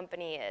size our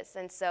company is.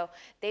 And so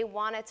they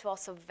wanted to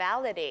also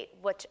validate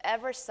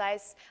whichever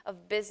size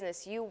of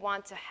business you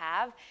want to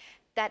have,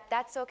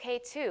 that's okay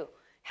too.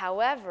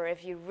 However,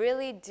 if you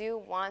really do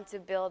want to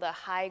build a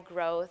high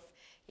growth,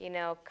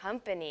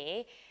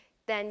 company,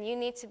 then you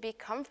need to be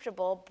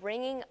comfortable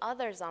bringing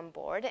others on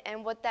board.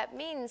 And what that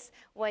means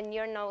when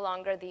you're no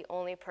longer the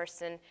only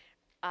person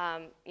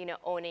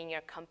owning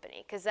your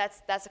company, because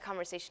that's a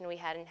conversation we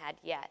hadn't had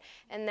yet.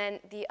 And then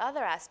the other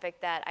aspect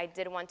that I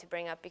did want to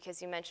bring up,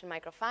 because you mentioned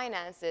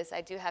microfinance, is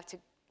I do have to.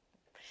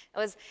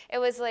 It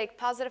was like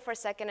positive for a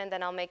second, and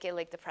then I'll make it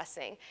like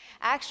depressing.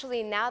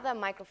 Actually, now that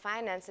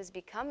microfinance is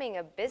becoming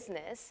a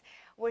business,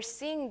 we're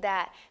seeing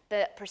that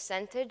the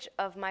percentage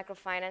of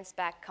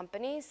microfinance-backed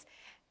companies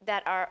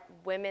that are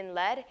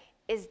women-led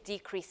is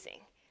decreasing.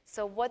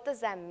 So what does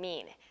that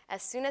mean?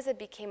 As soon as it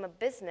became a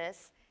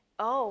business,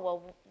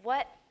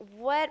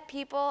 what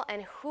people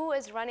and who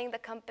is running the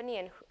company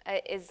and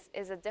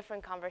is a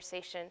different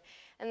conversation.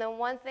 And the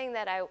one thing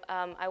that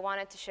I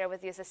wanted to share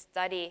with you is a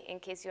study, in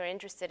case you're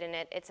interested in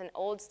it. It's an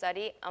old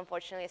study.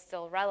 Unfortunately, it's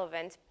still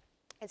relevant.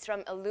 It's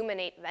from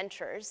Illuminate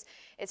Ventures.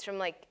 It's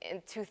from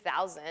in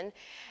 2000.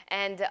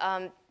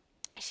 And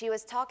she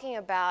was talking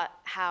about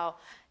how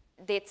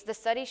the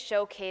study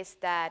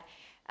showcased that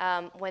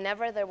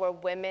whenever there were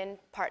women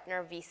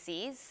partner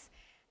VCs,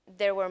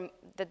 there were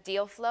the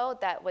deal flow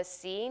that was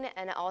seen,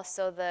 and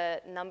also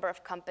the number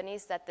of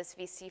companies that this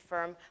VC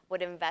firm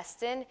would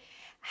invest in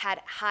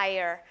had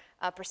higher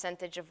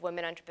percentage of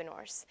women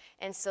entrepreneurs.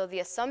 And so the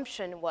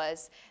assumption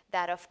was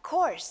that, of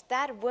course,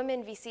 that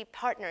women VC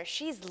partner,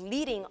 she's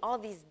leading all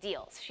these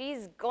deals.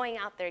 She's going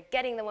out there,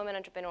 getting the women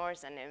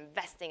entrepreneurs and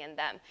investing in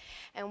them.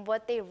 And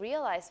what they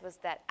realized was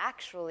that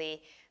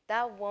actually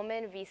that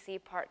woman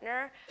VC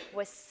partner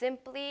was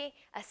simply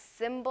a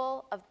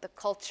symbol of the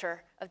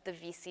culture of the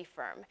VC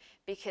firm,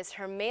 because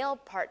her male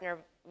partner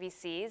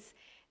VCs,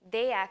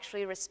 they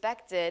actually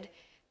respected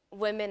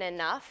women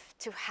enough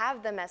to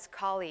have them as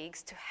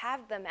colleagues, to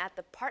have them at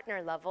the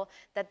partner level,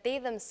 that they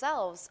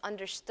themselves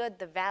understood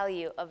the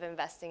value of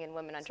investing in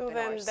women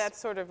entrepreneurs. So then that's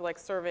sort of like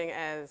serving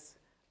as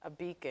a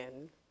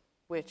beacon,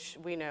 which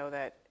we know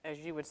that, as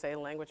you would say,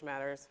 language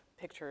matters,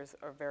 pictures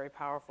are very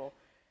powerful.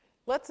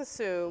 Let's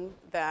assume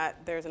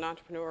that there's an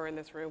entrepreneur in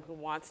this room who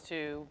wants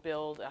to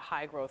build a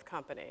high growth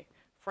company.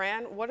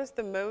 Fran, what is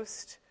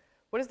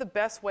the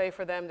best way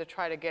for them to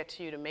try to get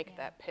to you to make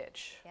that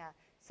pitch? Yeah,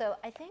 so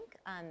I think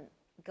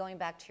going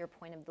back to your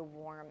point of the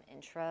warm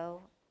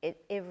intro,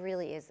 it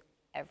really is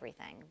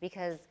everything,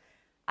 because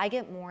I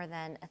get more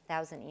than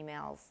 1,000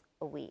 emails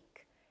a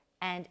week.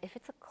 And if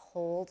it's a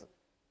cold,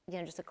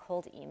 just a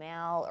cold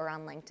email or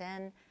on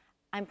LinkedIn,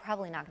 I'm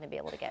probably not going to be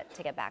able to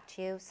get back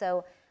to you.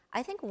 So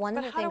I think one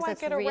of the things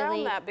that's really— But how do I get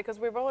around that? Because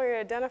we've already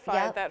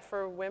identified that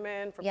for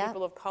women, for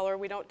people of color,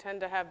 we don't tend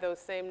to have those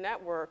same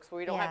networks where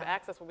we don't have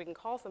access where we can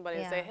call somebody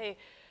and say, hey,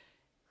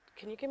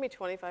 can you give me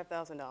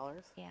 $25,000?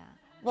 Yeah.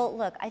 Well,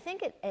 look, I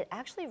think it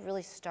actually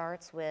really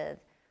starts with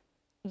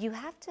you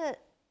have to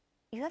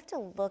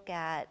look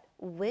at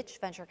which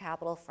venture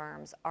capital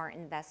firms are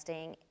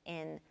investing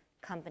in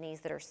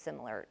companies that are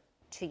similar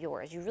to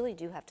yours. You really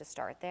do have to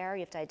start there.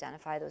 You have to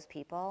identify those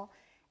people.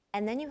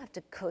 And then you have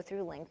to go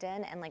through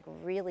LinkedIn and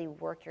really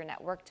work your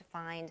network to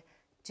find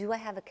do I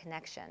have a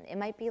connection? It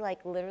might be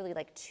like literally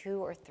like 2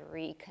 or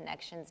 3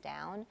 connections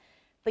down,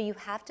 but you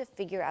have to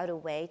figure out a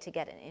way to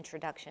get an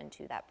introduction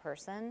to that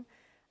person.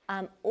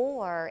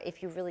 Or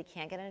if you really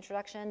can't get an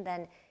introduction,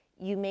 then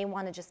you may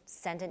want to just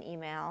send an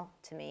email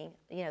to me,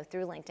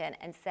 through LinkedIn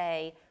and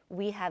say,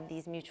 we have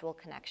these mutual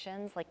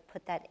connections, like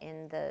put that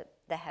in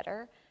the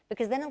header,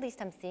 because then at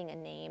least I'm seeing a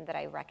name that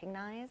I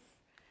recognize,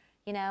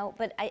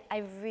 But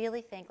I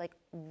really think like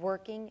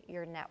working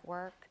your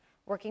network,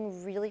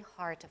 working really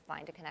hard to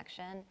find a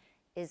connection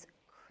is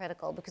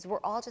critical, because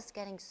we're all just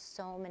getting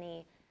so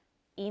many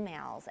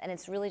emails, and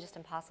it's really just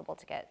impossible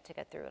to get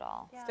through it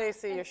all. Yeah.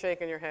 Stacy, you're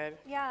shaking your head.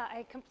 Yeah,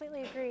 I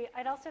completely agree.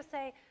 I'd also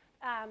say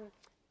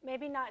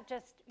maybe not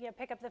just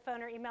pick up the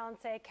phone or email and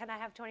say, can I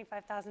have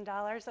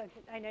 $25,000?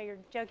 I know you're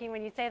joking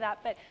when you say that,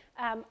 but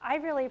I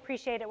really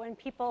appreciate it when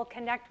people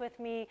connect with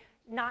me,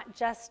 not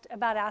just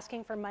about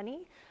asking for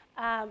money,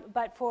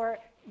 but for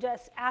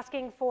just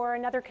asking for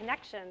another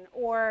connection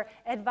or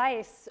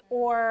advice,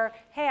 or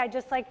hey, I'd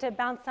just like to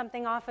bounce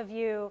something off of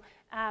you.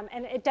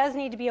 And it does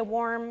need to be a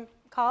warm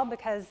call,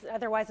 because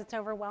otherwise it's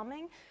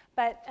overwhelming.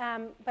 But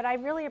I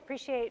really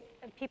appreciate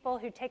people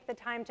who take the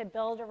time to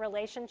build a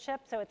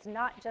relationship, so it's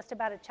not just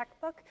about a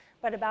checkbook,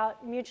 but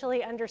about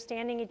mutually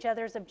understanding each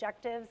other's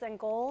objectives and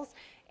goals.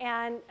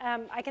 And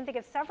I can think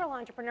of several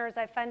entrepreneurs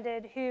I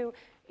funded who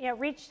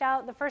reached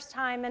out the first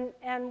time,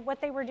 and what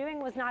they were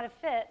doing was not a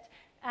fit.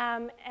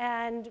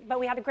 But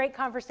we had a great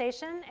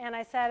conversation, and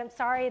I said, I'm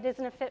sorry, it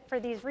isn't a fit for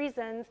these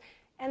reasons.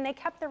 And they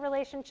kept the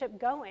relationship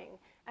going.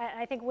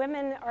 I think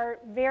women are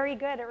very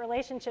good at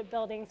relationship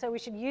building, so we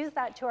should use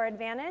that to our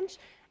advantage.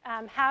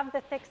 Have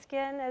the thick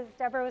skin, as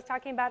Deborah was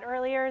talking about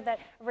earlier, that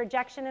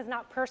rejection is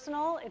not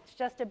personal. It's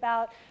just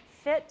about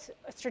fit,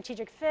 a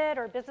strategic fit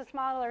or business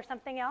model or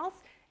something else,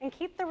 and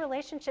keep the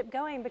relationship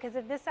going, because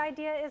if this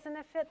idea isn't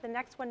a fit, the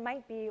next one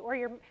might be, or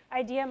your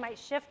idea might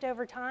shift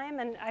over time.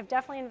 And I've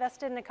definitely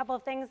invested in a couple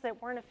of things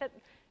that weren't a fit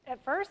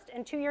at first,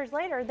 and 2 years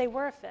later, they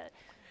were a fit.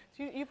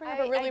 You bring up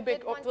a really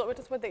big,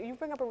 you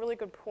bring up a really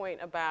good point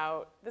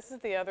about, this is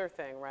the other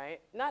thing,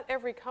 right? Not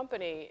every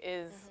company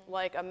is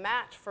like a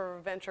match for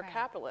venture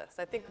capitalists.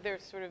 I think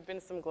there's sort of been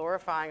some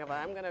glorifying of it.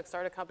 I'm going to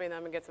start a company and then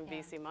I'm going to get some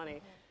VC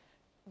money.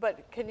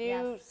 But can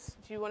you,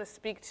 do you want to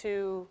speak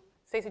to,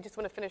 Stacy, just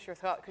want to finish your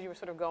thought, because you were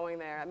sort of going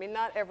there. I mean,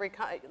 not every,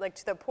 like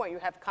to the point, you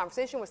have a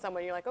conversation with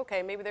someone, you're like,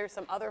 okay, maybe there's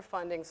some other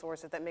funding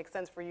sources that make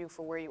sense for you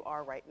for where you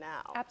are right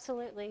now.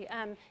 Absolutely,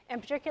 and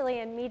particularly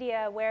in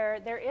media,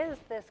 where there is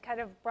this kind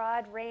of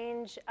broad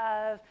range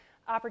of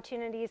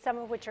opportunities, some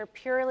of which are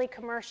purely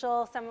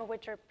commercial, some of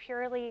which are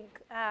purely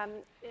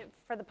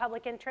for the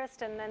public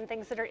interest, and then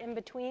things that are in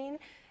between.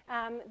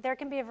 There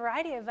can be a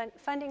variety of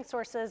funding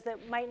sources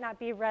that might not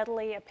be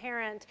readily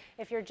apparent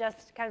if you're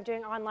just kind of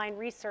doing online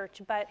research,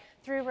 but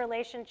through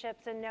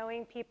relationships and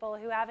knowing people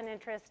who have an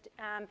interest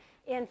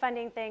in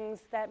funding things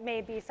that may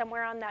be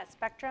somewhere on that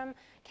spectrum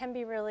can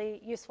be really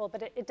useful.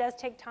 But it does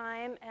take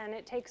time, and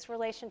it takes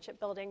relationship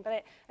building.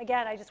 But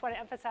again, I just want to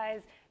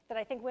emphasize that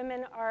I think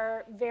women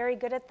are very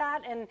good at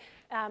that, and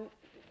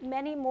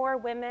many more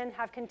women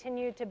have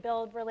continued to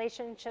build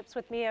relationships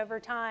with me over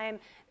time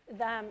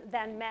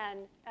than men.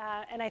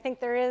 And I think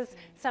there is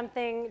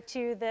something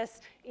to this,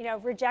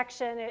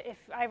 rejection. If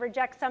I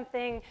reject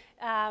something,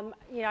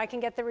 I can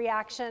get the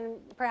reaction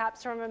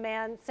perhaps from a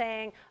man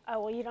saying,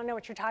 oh, well, you don't know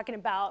what you're talking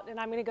about, and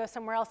I'm going to go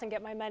somewhere else and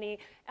get my money.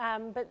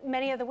 But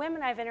many of the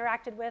women I've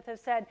interacted with have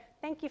said,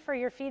 thank you for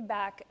your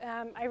feedback.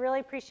 I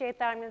really appreciate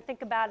that. I'm going to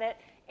think about it.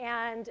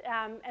 And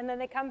then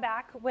they come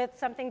back with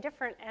something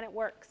different, and it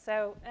works.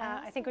 So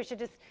I think we should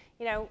just,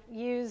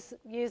 use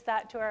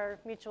that to our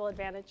mutual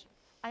advantage.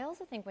 I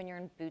also think when you're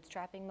in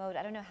bootstrapping mode,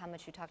 I don't know how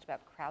much you talked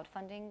about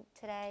crowdfunding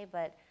today,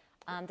 but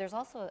there's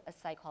also a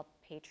site called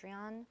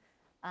Patreon,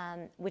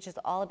 which is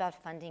all about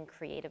funding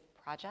creative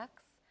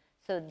projects.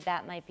 So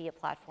that might be a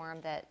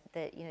platform that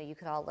you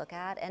could all look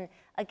at. And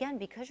again,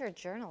 because you're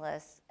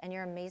journalists and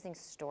you're amazing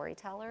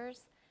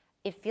storytellers,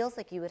 it feels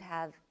like you would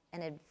have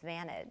an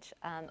advantage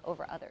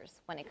over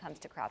others when it comes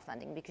to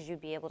crowdfunding, because you'd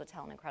be able to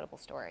tell an incredible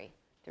story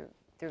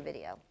through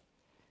video.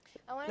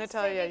 I want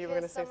Natalia, you were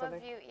going to say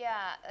something.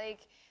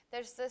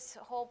 There's this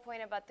whole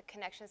point about the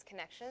connections,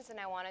 and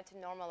I wanted to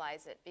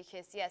normalize it,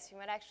 because yes, you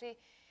might actually,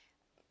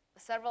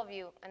 several of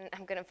you, and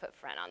I'm going to put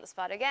Fran on the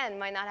spot again,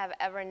 might not have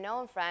ever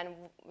known Fran.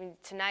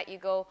 Tonight you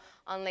go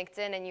on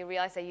LinkedIn and you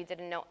realize that you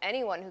didn't know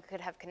anyone who could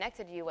have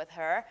connected you with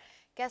her.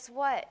 Guess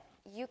what?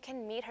 You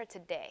can meet her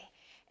today.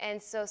 And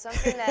so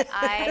something that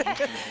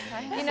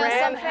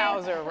Fran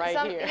Hauser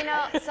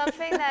here.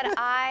 Something that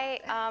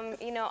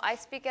I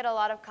speak at a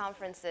lot of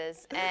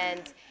conferences,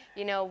 and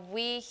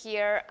we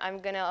here, I'm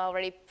gonna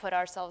already put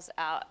ourselves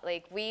out.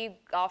 Like, we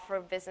offer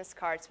business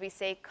cards. We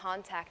say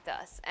contact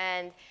us,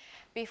 and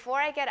before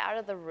I get out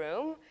of the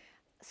room,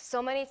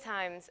 so many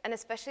times, and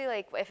especially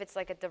like if it's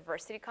like a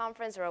diversity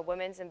conference or a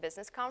women's in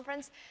business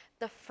conference,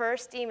 the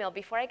first email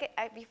before I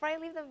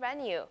leave the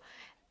venue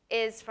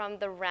is from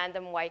the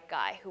random white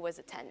guy who was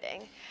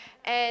attending.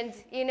 And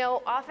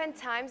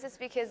oftentimes it's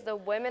because the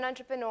women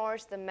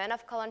entrepreneurs, the men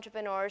of color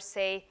entrepreneurs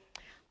say,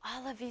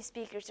 all of these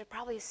speakers are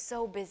probably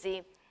so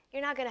busy.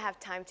 You're not going to have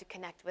time to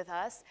connect with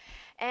us.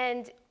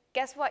 And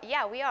guess what?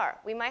 Yeah, we are.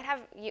 We might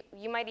have,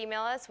 you might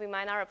email us. We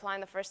might not reply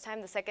on the first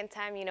time. The second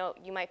time, you know,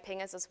 you might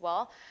ping us as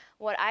well.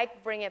 What I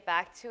bring it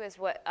back to is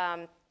what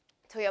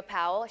Toya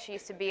Powell, she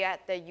used to be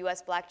at the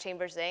U.S. Black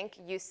Chambers Inc.,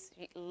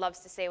 loves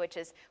to say, which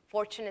is,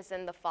 fortune is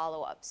in the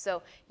follow-up.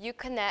 So you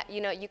connect,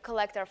 you know, you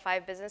collect our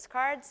 5 business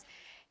cards,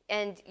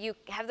 and you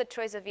have the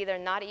choice of either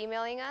not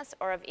emailing us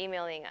or of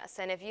emailing us.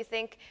 And if you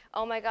think,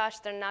 oh my gosh,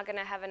 they're not going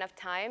to have enough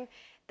time,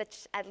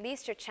 that at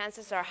least your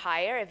chances are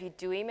higher if you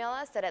do email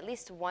us that at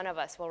least one of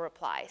us will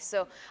reply.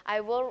 So I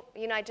will,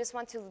 you know, I just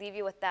want to leave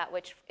you with that,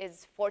 which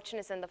is fortune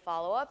is in the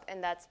follow-up,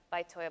 and that's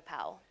by Toya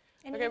Powell.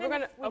 And okay, even we're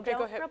gonna, if we okay, go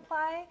don't ahead.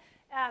 reply,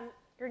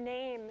 your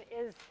name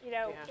is, you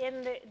know,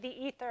 in the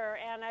ether.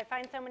 And I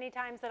find so many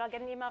times that I'll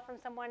get an email from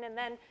someone, and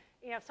then,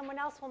 you know, someone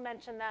else will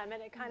mention them,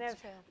 and it kind of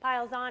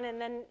piles on,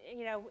 and then,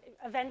 you know,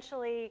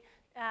 eventually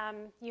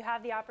you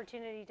have the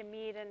opportunity to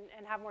meet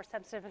and have more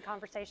substantive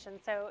conversation.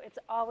 So it's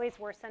always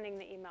worth sending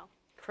the email.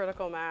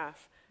 Critical mass.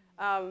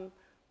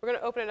 We're going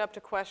to open it up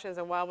to questions,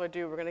 and while we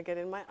do, we're going to get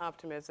in my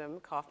optimism.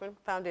 Kaufman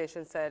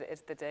Foundation said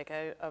it's the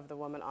decade of the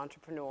woman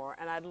entrepreneur,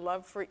 and I'd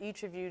love for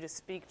each of you to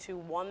speak to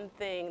one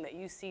thing that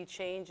you see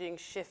changing,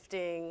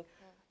 shifting,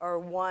 or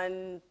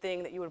one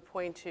thing that you would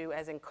point to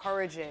as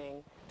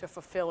encouraging to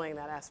fulfilling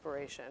that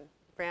aspiration.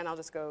 Fran, I'll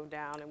just go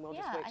down, and we'll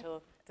just wait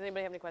till, does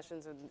anybody have any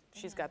questions? And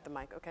she's got the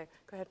mic. Okay,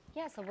 go ahead.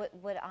 Yeah, so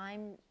what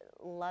I'm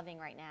loving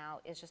right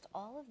now is just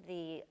all of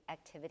the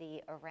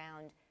activity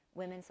around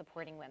women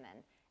supporting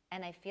women.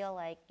 And I feel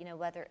like, you know,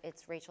 whether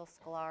it's Rachel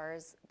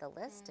Sklar's The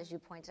List, as you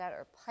pointed out,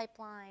 or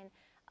Pipeline,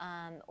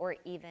 or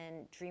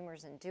even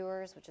Dreamers and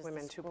Doers, which is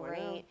Women this 2.0.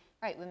 great,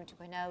 right, Women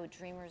 2.0,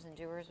 Dreamers and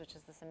Doers, which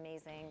is this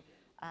amazing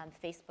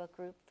Facebook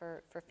group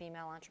for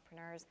female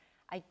entrepreneurs.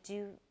 I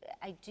do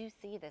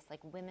see this,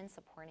 like women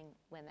supporting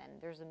women.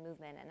 There's a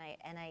movement,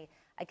 and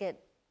I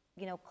get,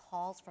 you know,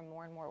 calls from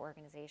more and more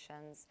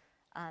organizations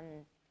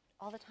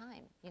all the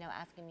time, you know,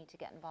 asking me to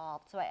get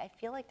involved. So I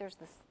feel like there's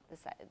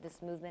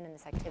this movement and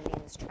this activity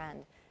and this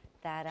trend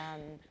that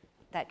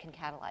that can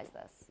catalyze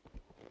this.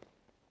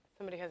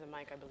 Somebody has a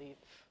mic, I believe.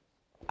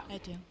 I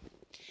do.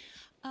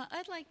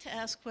 I'd like to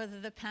ask whether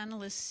the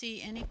panelists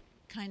see any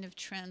kind of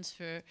trends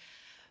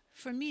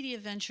for media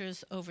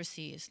ventures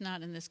overseas,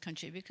 not in this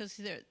country, because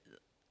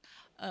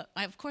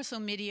of course,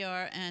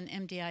 Omidyar and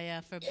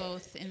MDIF are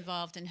both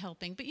involved in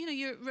helping, but you know,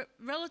 you're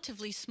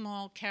relatively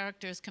small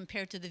characters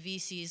compared to the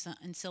VCs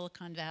in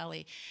Silicon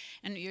Valley,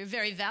 and you're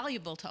very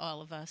valuable to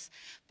all of us.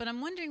 But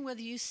I'm wondering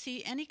whether you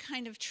see any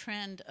kind of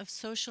trend of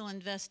social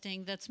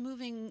investing that's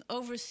moving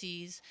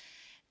overseas,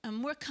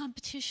 more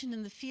competition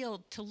in the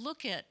field to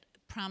look at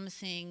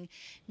promising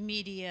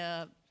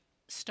media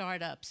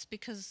startups,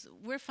 because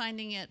we're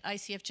finding at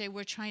ICFJ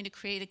we're trying to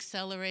create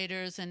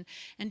accelerators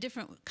and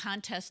different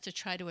contests to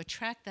try to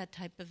attract that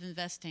type of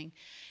investing.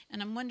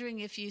 And I'm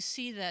wondering if you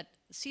see that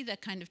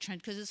kind of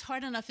trend, because it's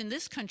hard enough in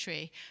this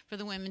country for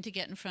the women to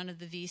get in front of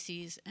the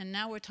VCs, and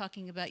now we're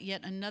talking about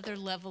yet another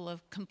level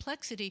of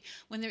complexity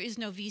when there is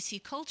no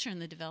VC culture in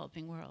the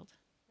developing world.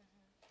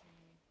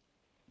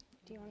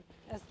 Do you want,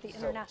 as the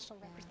international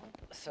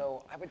representative?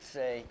 So I would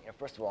say, you know,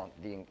 first of all,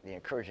 the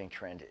encouraging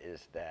trend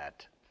is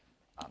that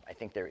I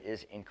think there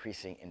is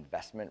increasing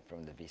investment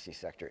from the VC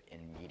sector in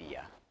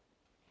media.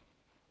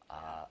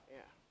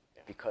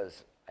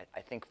 Because I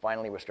think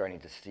finally we're starting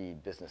to see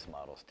business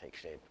models take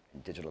shape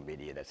in digital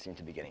media that seem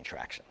to be getting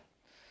traction.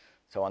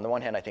 So on the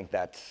one hand, I think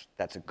that's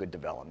a good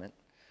development.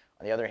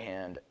 On the other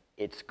hand,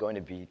 it's going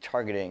to be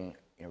targeting,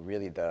 you know,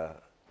 really the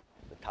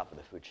top of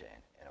the food chain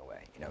in a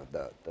way. You know,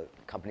 the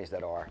companies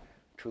that are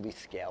truly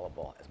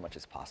scalable as much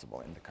as possible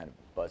in the kind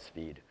of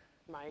BuzzFeed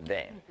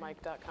vein.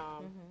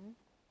 Mike.com.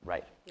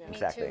 Right, Yeah.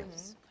 exactly. Me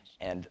too.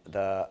 And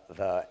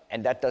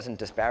and that doesn't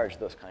disparage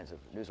those kinds of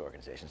news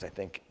organizations. I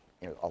think,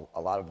 you know,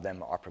 a lot of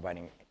them are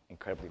providing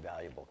incredibly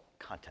valuable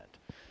content,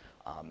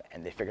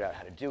 and they figured out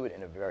how to do it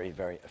in a very,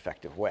 very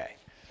effective way.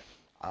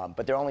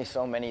 But there are only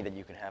so many that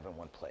you can have in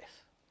one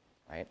place,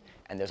 right?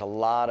 And there's a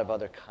lot of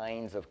other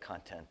kinds of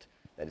content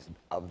that is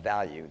of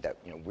value that,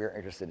 you know, we're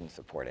interested in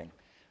supporting,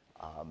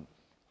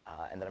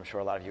 and that I'm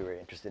sure a lot of you are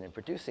interested in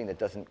producing that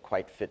doesn't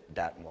quite fit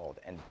that mold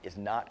and is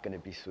not going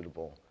to be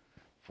suitable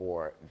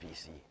for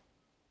VC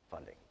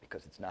funding,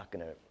 because it's not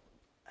going to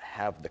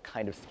have the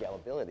kind of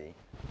scalability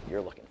you're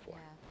looking for.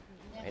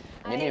 Yeah. Right?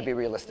 And you need to be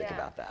realistic Yeah.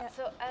 about that.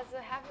 So as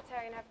a half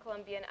Italian, half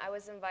Colombian, I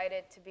was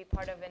invited to be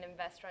part of an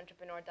investor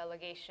entrepreneur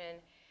delegation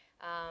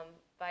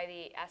by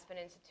the Aspen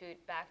Institute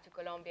back to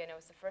Colombia, and it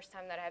was the first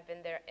time that I had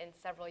been there in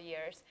several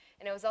years.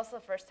 And it was also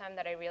the first time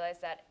that I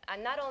realized that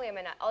not only am I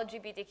an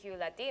LGBTQ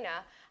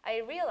Latina, I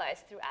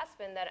realized through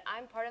Aspen that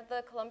I'm part of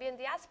the Colombian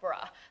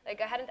diaspora.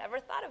 Like, I hadn't ever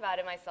thought about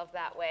it myself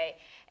that way.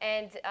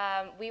 And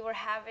we were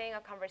having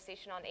a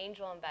conversation on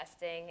angel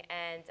investing,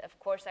 and of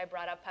course I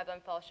brought up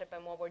Pipeline Fellowship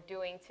and what we're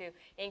doing to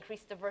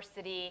increase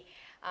diversity,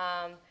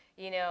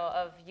 you know,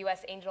 of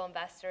U.S. angel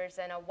investors.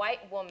 And a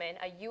white woman,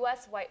 a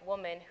U.S. white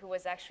woman who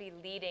was actually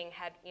leading,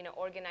 had, you know,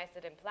 organized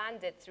it and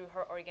planned it through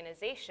her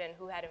organization,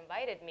 who had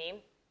invited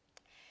me,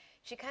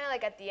 she kind of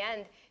like at the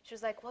end, she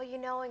was like, well, you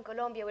know, in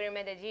Colombia, we were in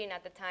Medellin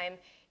at the time,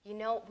 you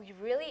know, we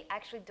really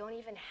actually don't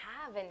even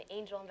have an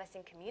angel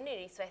investing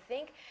community. So I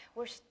think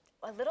we're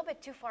a little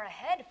bit too far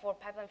ahead for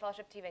Pipeline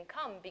Fellowship to even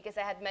come, because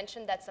I had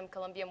mentioned that some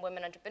Colombian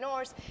women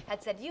entrepreneurs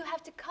had said, you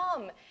have to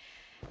come.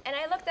 And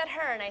I looked at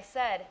her and I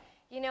said,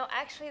 you know,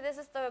 actually this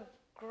is the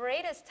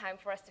greatest time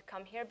for us to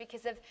come here,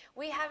 because if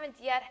we haven't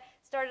yet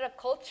started a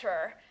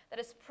culture that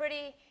is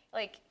pretty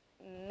like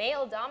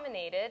male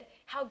dominated,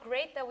 how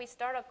great that we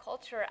start a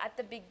culture at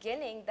the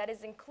beginning that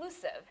is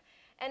inclusive.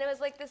 And it was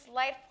like this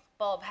light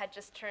bulb had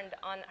just turned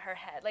on her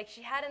head. Like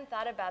she hadn't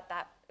thought about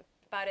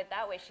it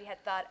that way. She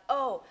had thought,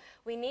 oh,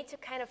 we need to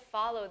kind of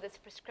follow this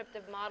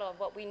prescriptive model of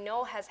what we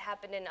know has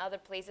happened in other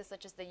places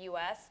such as the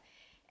US,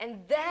 and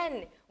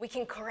then we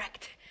can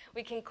correct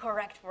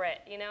for it,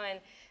 you know,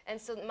 and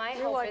so my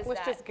hope like, is let's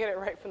that, just get it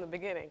right from the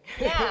beginning.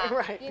 Yeah,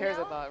 right, you here's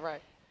know? a thought,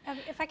 right.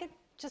 If I could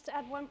just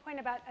add one point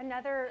about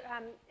another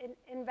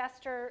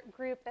investor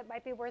group that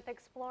might be worth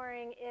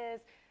exploring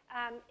is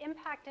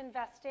impact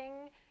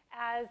investing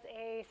as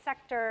a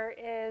sector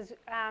is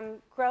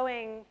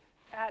growing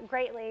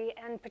greatly,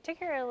 and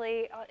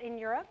particularly in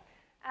Europe.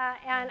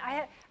 And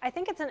I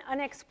think it's an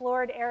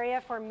unexplored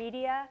area for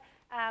media.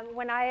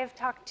 When I have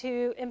talked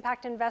to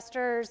impact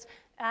investors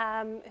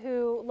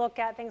who look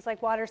at things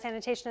like water,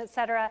 sanitation, et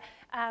cetera,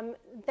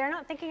 they're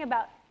not thinking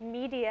about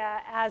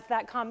media as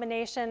that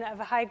combination of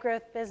a high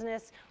growth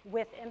business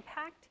with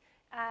impact.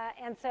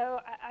 And so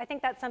I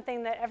think that's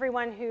something that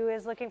everyone who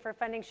is looking for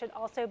funding should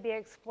also be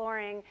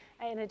exploring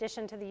in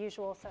addition to the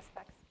usual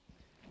suspects.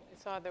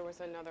 I saw there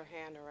was another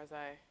hand, or was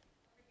I?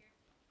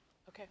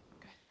 Okay,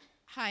 okay.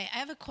 Hi, I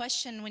have a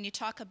question. When you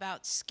talk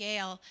about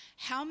scale,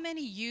 how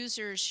many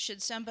users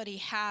should somebody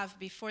have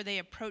before they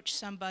approach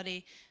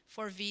somebody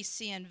for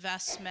VC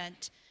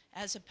investment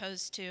as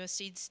opposed to a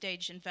seed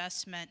stage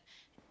investment?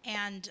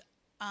 And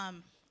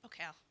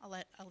okay, I'll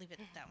leave it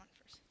at that one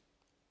first.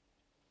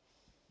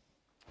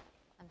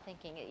 I'm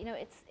thinking, you know,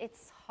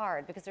 it's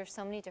hard because there's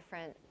so many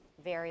different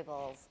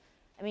variables.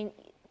 I mean,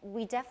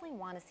 we definitely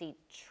want to see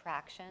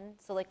traction.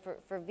 So like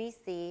for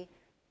VC,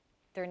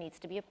 there needs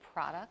to be a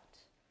product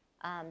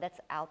that's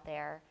out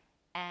there,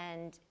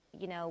 and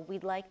you know,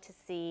 we'd like to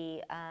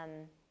see.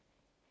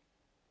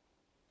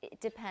 It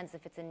depends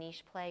if it's a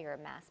niche play or a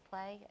mass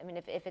play. I mean,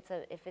 if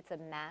it's a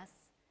mass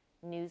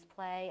news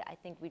play, I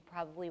think we'd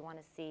probably want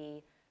to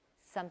see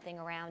something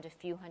around a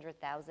few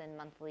 100,000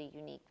 monthly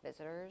unique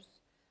visitors.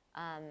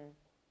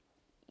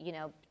 You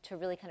know, to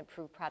really kind of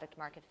prove product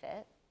market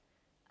fit.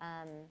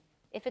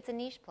 If it's a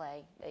niche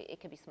play, it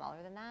could be smaller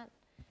than that.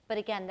 But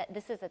again,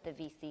 this is at the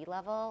VC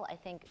level. I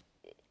think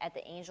at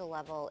the angel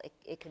level,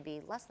 it could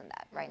be less than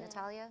that, right,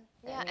 Natalia?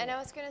 yeah, I mean, and I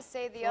was going to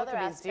say the Well, other it could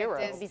be aspect zero.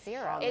 is it could be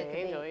zero. On the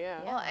angel,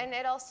 yeah. well, and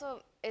it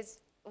also is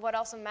what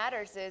also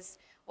matters is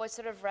what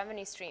sort of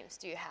revenue streams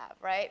do you have,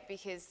 right?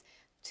 Because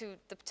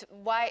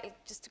why,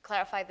 just to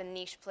clarify the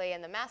niche play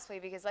and the mass play,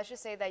 because let's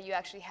just say that you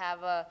actually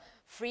have a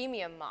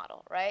freemium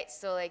model, right?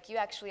 So like you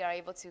actually are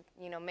able to,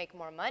 you know, make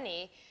more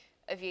money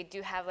if you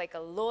do have like a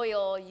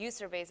loyal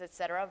user base, et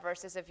cetera,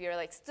 versus if you're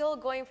like still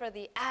going for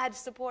the ad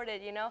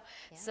supported, you know?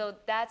 Yeah. So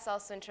that's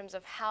also in terms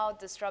of how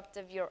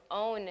disruptive your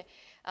own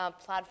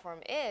platform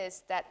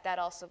is, that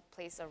also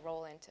plays a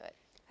role into it.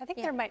 I think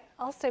there might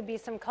also be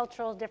some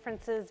cultural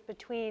differences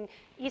between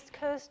East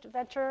Coast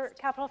venture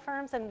capital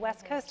firms and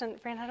West Coast. And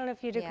Fran, I don't know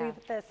if you'd agree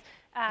with this,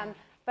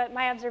 but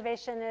my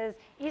observation is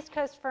East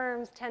Coast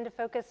firms tend to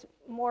focus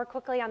more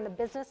quickly on the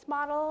business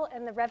model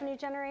and the revenue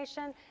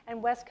generation,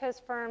 and West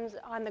Coast firms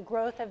on the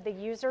growth of the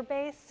user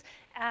base.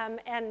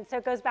 And so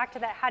it goes back to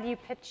that, how do you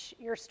pitch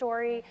your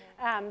story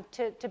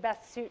to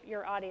best suit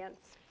your audience?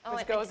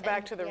 Which goes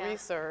back to the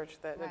research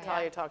that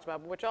Natalia talked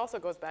about, which also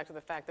goes back to the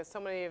fact that so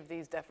many of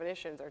these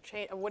definitions are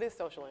changed. What is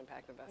social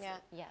impact investing? Yeah.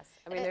 Yes.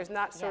 I mean, there's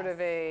not sort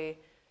of a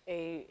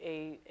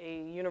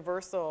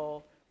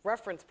universal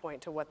reference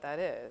point to what that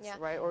is,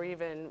 right? Or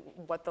even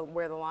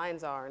where the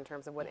lines are in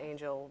terms of what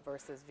angel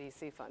versus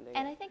VC funding.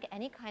 And I think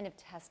any kind of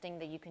testing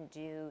that you can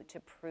do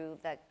to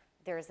prove that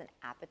there is an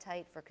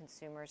appetite for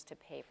consumers to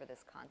pay for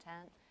this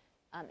content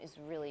is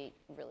really,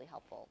 really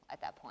helpful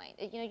at that point.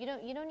 You know,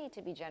 you don't need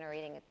to be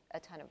generating a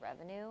ton of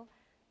revenue,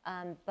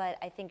 but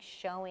I think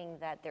showing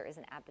that there is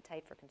an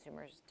appetite for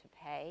consumers to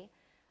pay,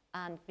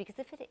 because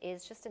if it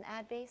is just an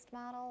ad-based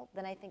model,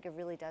 then I think it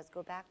really does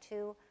go back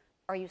to,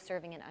 are you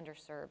serving an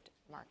underserved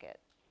market?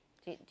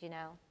 Do you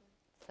know?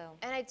 So.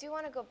 And I do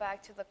want to go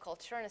back to the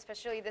culture, and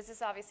especially this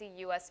is obviously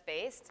US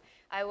based.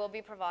 I will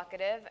be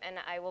provocative and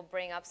I will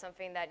bring up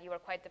something that you were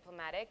quite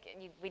diplomatic,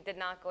 and we did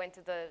not go into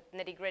the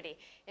nitty gritty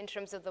in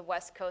terms of the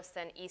West Coast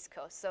and East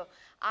Coast. So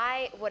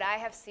what I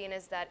have seen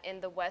is that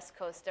in the West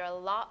Coast, there are a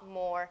lot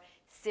more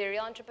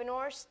serial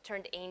entrepreneurs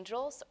turned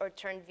angels or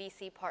turned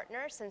VC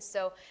partners. And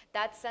so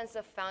that sense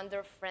of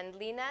founder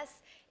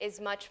friendliness is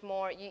much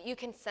more, you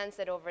can sense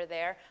it over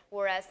there.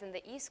 Whereas in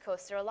the East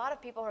Coast, there are a lot of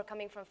people who are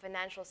coming from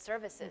financial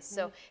services.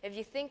 So if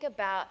you think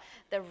about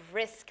the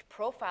risk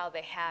profile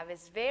they have,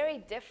 is very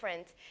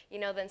different,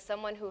 than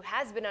someone who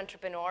has been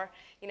entrepreneur,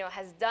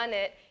 has done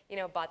it,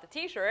 bought the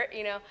t-shirt,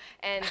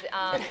 and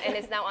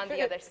is now on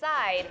the other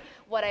side.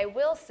 What I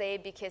will say,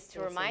 because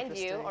to remind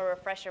you or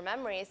refresh your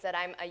memories that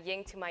I'm a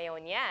yin to my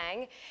own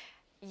yang,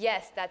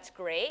 yes, that's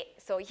great.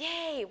 So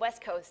yay,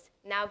 West Coast.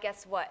 Now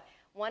guess what?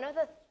 One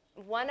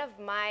of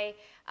my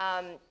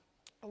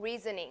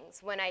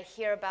reasonings when I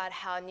hear about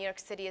how New York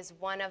City is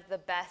one of the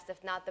best,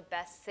 if not the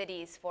best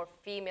cities for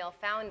female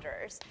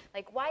founders,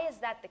 like why is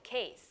that the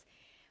case?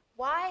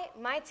 Why?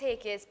 My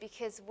take is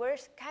because we're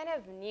kind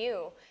of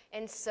new.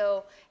 And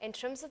so in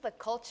terms of the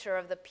culture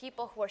of the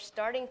people who are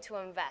starting to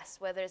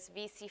invest, whether it's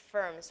VC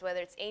firms, whether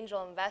it's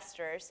angel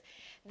investors,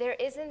 there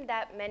isn't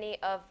that many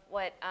of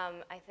what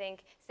I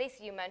think,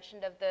 Stacy, you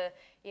mentioned of the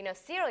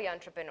serial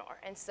entrepreneur.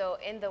 And so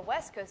in the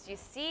West Coast, you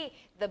see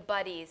the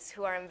buddies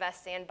who are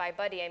investing, and by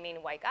buddy I mean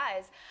white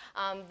guys,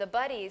 the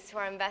buddies who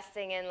are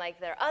investing in like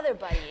their other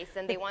buddies,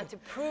 and they want to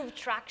prove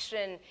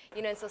traction,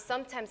 and so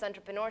sometimes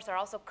entrepreneurs are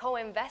also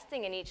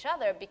co-investing in each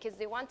other because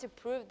they want to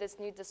prove this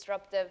new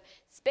disruptive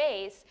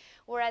space.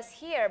 Whereas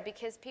here,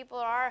 because people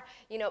are,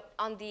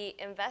 on the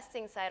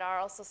investing side are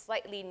also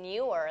slightly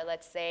newer,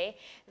 let's say,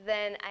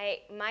 then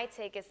my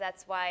take is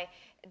that's why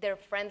they're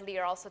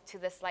friendlier also to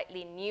the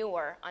slightly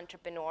newer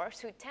entrepreneurs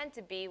who tend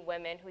to be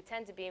women, who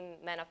tend to be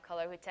men of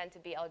color, who tend to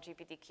be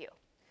LGBTQ.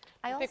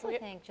 I also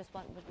think, just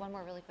one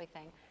more really quick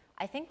thing,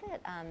 I think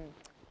that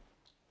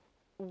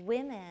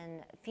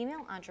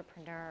female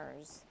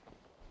entrepreneurs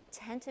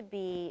tend to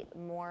be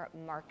more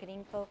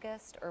marketing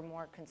focused or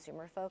more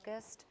consumer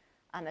focused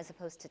as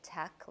opposed to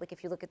tech. Like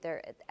if you look at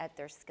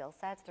their skill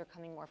sets, they're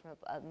coming more from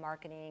a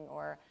marketing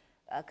or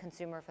a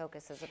consumer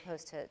focus as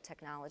opposed to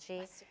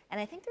technology. And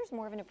I think there's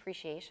more of an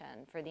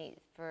appreciation for the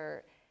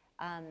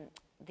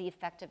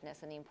effectiveness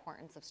and the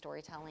importance of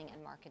storytelling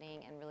and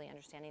marketing and really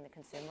understanding the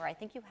consumer. I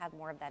think you have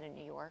more of that in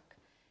New York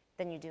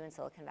than you do in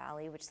Silicon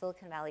Valley, which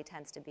Silicon Valley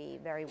tends to be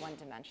very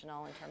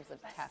one-dimensional in terms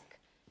of tech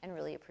and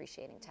really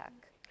appreciating tech.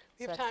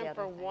 We have time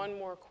for one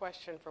more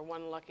question for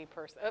one lucky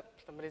person. Oh,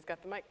 somebody's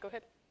got the mic. Go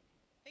ahead.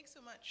 Thanks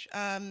so much.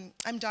 I'm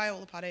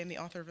Adaora Udoji. I'm the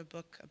author of a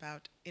book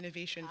about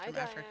innovation from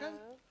Africa.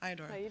 Hi,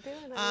 Adaora. How you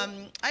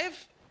doing?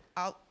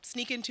 I'll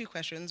sneak in two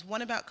questions,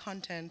 one about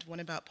content, one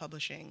about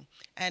publishing,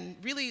 and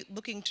really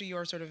looking to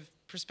your sort of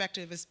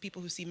perspective as people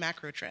who see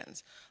macro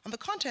trends. On the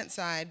content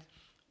side,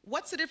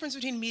 what's the difference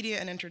between media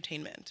and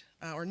entertainment,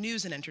 or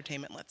news and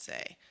entertainment, let's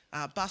say?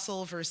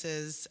 Bustle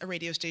versus a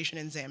radio station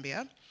in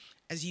Zambia,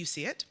 as you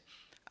see it,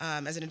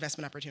 as an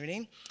investment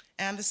opportunity.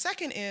 And the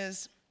second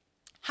is,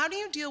 how do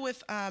you deal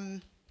with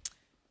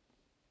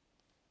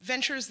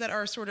ventures that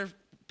are sort of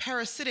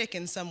parasitic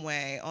in some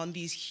way on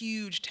these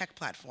huge tech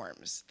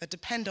platforms that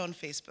depend on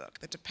Facebook,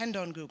 that depend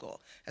on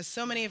Google? As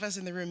so many of us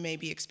in the room may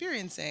be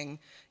experiencing,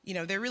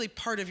 they're really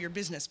part of your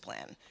business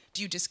plan.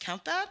 Do you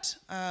discount that?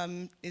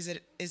 Is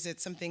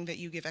it something that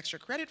you give extra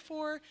credit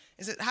for?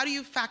 How do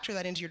you factor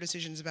that into your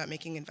decisions about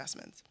making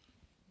investments?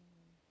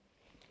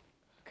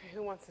 Okay,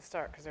 who wants to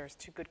start? Because there's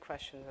two good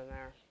questions in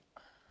there.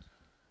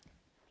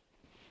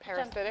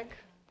 Parasitic?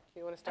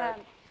 You want to start?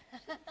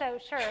 So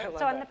sure.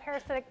 So on the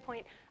parasitic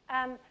point,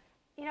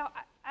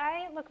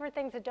 I look for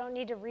things that don't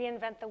need to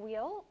reinvent the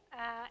wheel.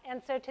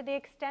 And so to the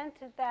extent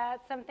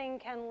that something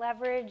can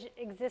leverage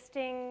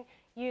existing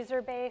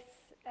user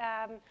base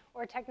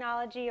or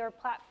technology or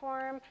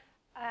platform,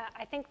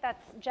 I think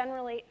that's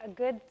generally a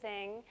good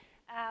thing.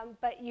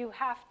 But you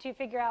have to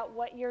figure out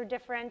what your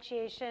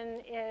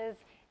differentiation is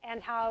and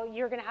how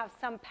you're going to have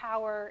some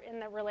power in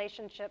the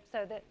relationship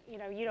so that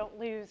you don't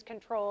lose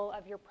control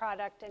of your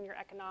product and your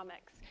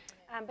economics.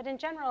 But in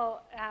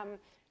general,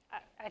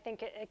 I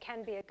think it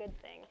can be a good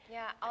thing.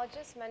 Yeah, I'll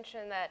just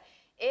mention that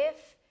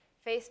if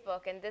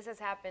Facebook, and this has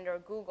happened, or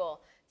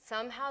Google,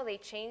 somehow they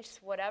changed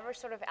whatever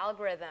sort of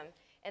algorithm,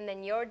 and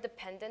then you're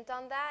dependent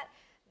on that,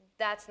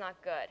 that's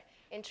not good.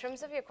 In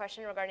terms of your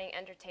question regarding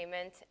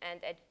entertainment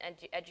and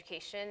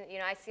education,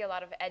 I see a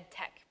lot of ed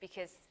tech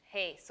because,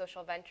 hey,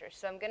 social ventures.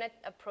 So I'm going to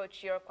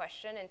approach your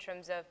question in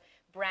terms of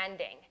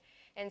branding.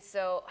 And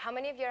so how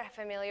many of you are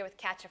familiar with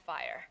Catch a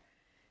Fire?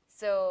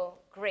 So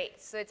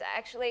great. So it's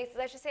actually,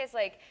 let's just say it's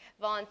like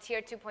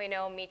Volunteer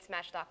 2.0 meets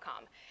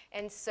Match.com.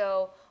 And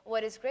so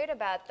what is great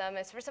about them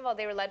is, first of all,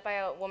 they were led by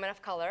a woman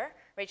of color,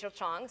 Rachel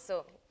Chong,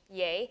 so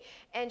yay.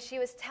 And she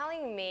was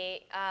telling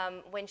me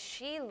when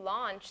she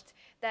launched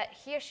that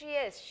here she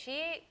is.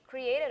 She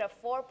created a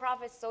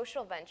for-profit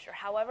social venture.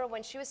 However,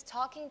 when she was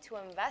talking to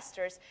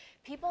investors,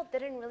 people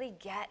didn't really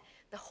get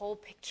the whole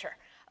picture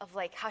of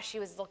like how she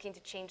was looking to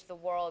change the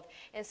world.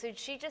 And so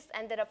she just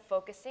ended up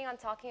focusing on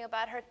talking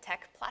about her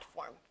tech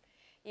platform.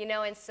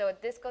 And so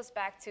this goes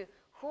back to,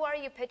 who are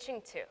you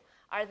pitching to?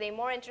 Are they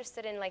more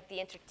interested in like the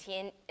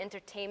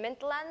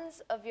entertainment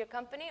lens of your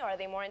company, or are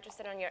they more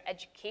interested in your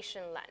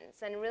education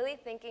lens? And really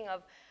thinking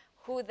of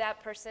who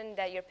that person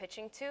that you're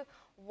pitching to,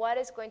 what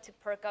is going to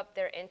perk up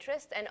their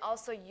interest, and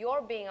also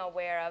you're being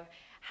aware of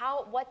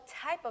what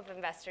type of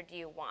investor do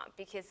you want?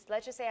 Because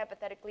let's just say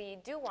hypothetically you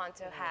do want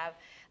to have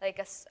like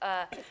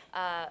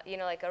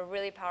like a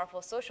really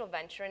powerful social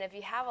venture, and if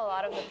you have a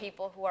lot of the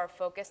people who are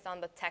focused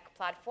on the tech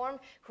platform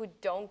who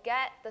don't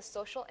get the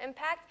social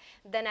impact,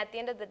 then at the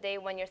end of the day,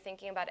 when you're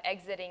thinking about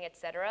exiting, et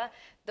cetera,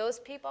 those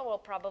people will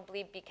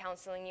probably be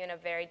counseling you in a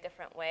very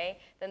different way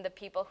than the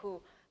people who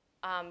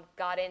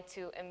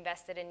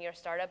invested in your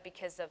startup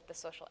because of the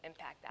social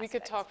impact aspect. We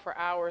could talk for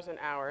hours and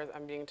hours.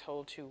 I'm being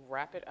told to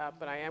wrap it up,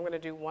 but I am going to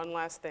do one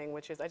last thing,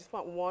 which is I just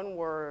want one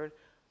word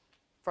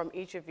from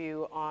each of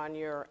you on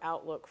your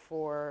outlook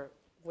for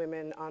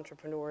women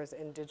entrepreneurs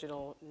in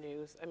digital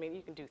news. I mean,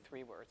 you can do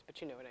 3 words,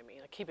 but you know what I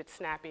mean. Like, keep it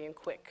snappy and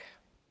quick.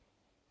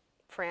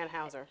 Fran,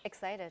 Hauser.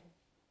 Excited.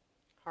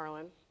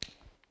 Harlan.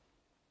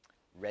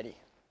 Ready.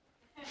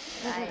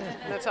 Nice.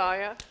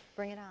 Natalia.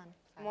 Bring it on.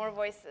 Sorry. More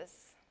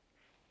voices.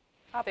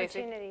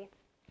 Opportunity.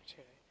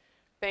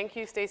 Thank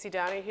you, Stacy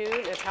Donohue,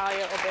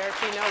 Natalia,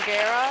 Oberti,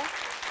 Noguera,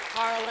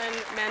 Harlan,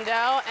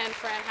 Mandel, and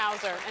Fran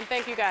Hauser. And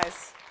thank you,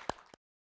 guys.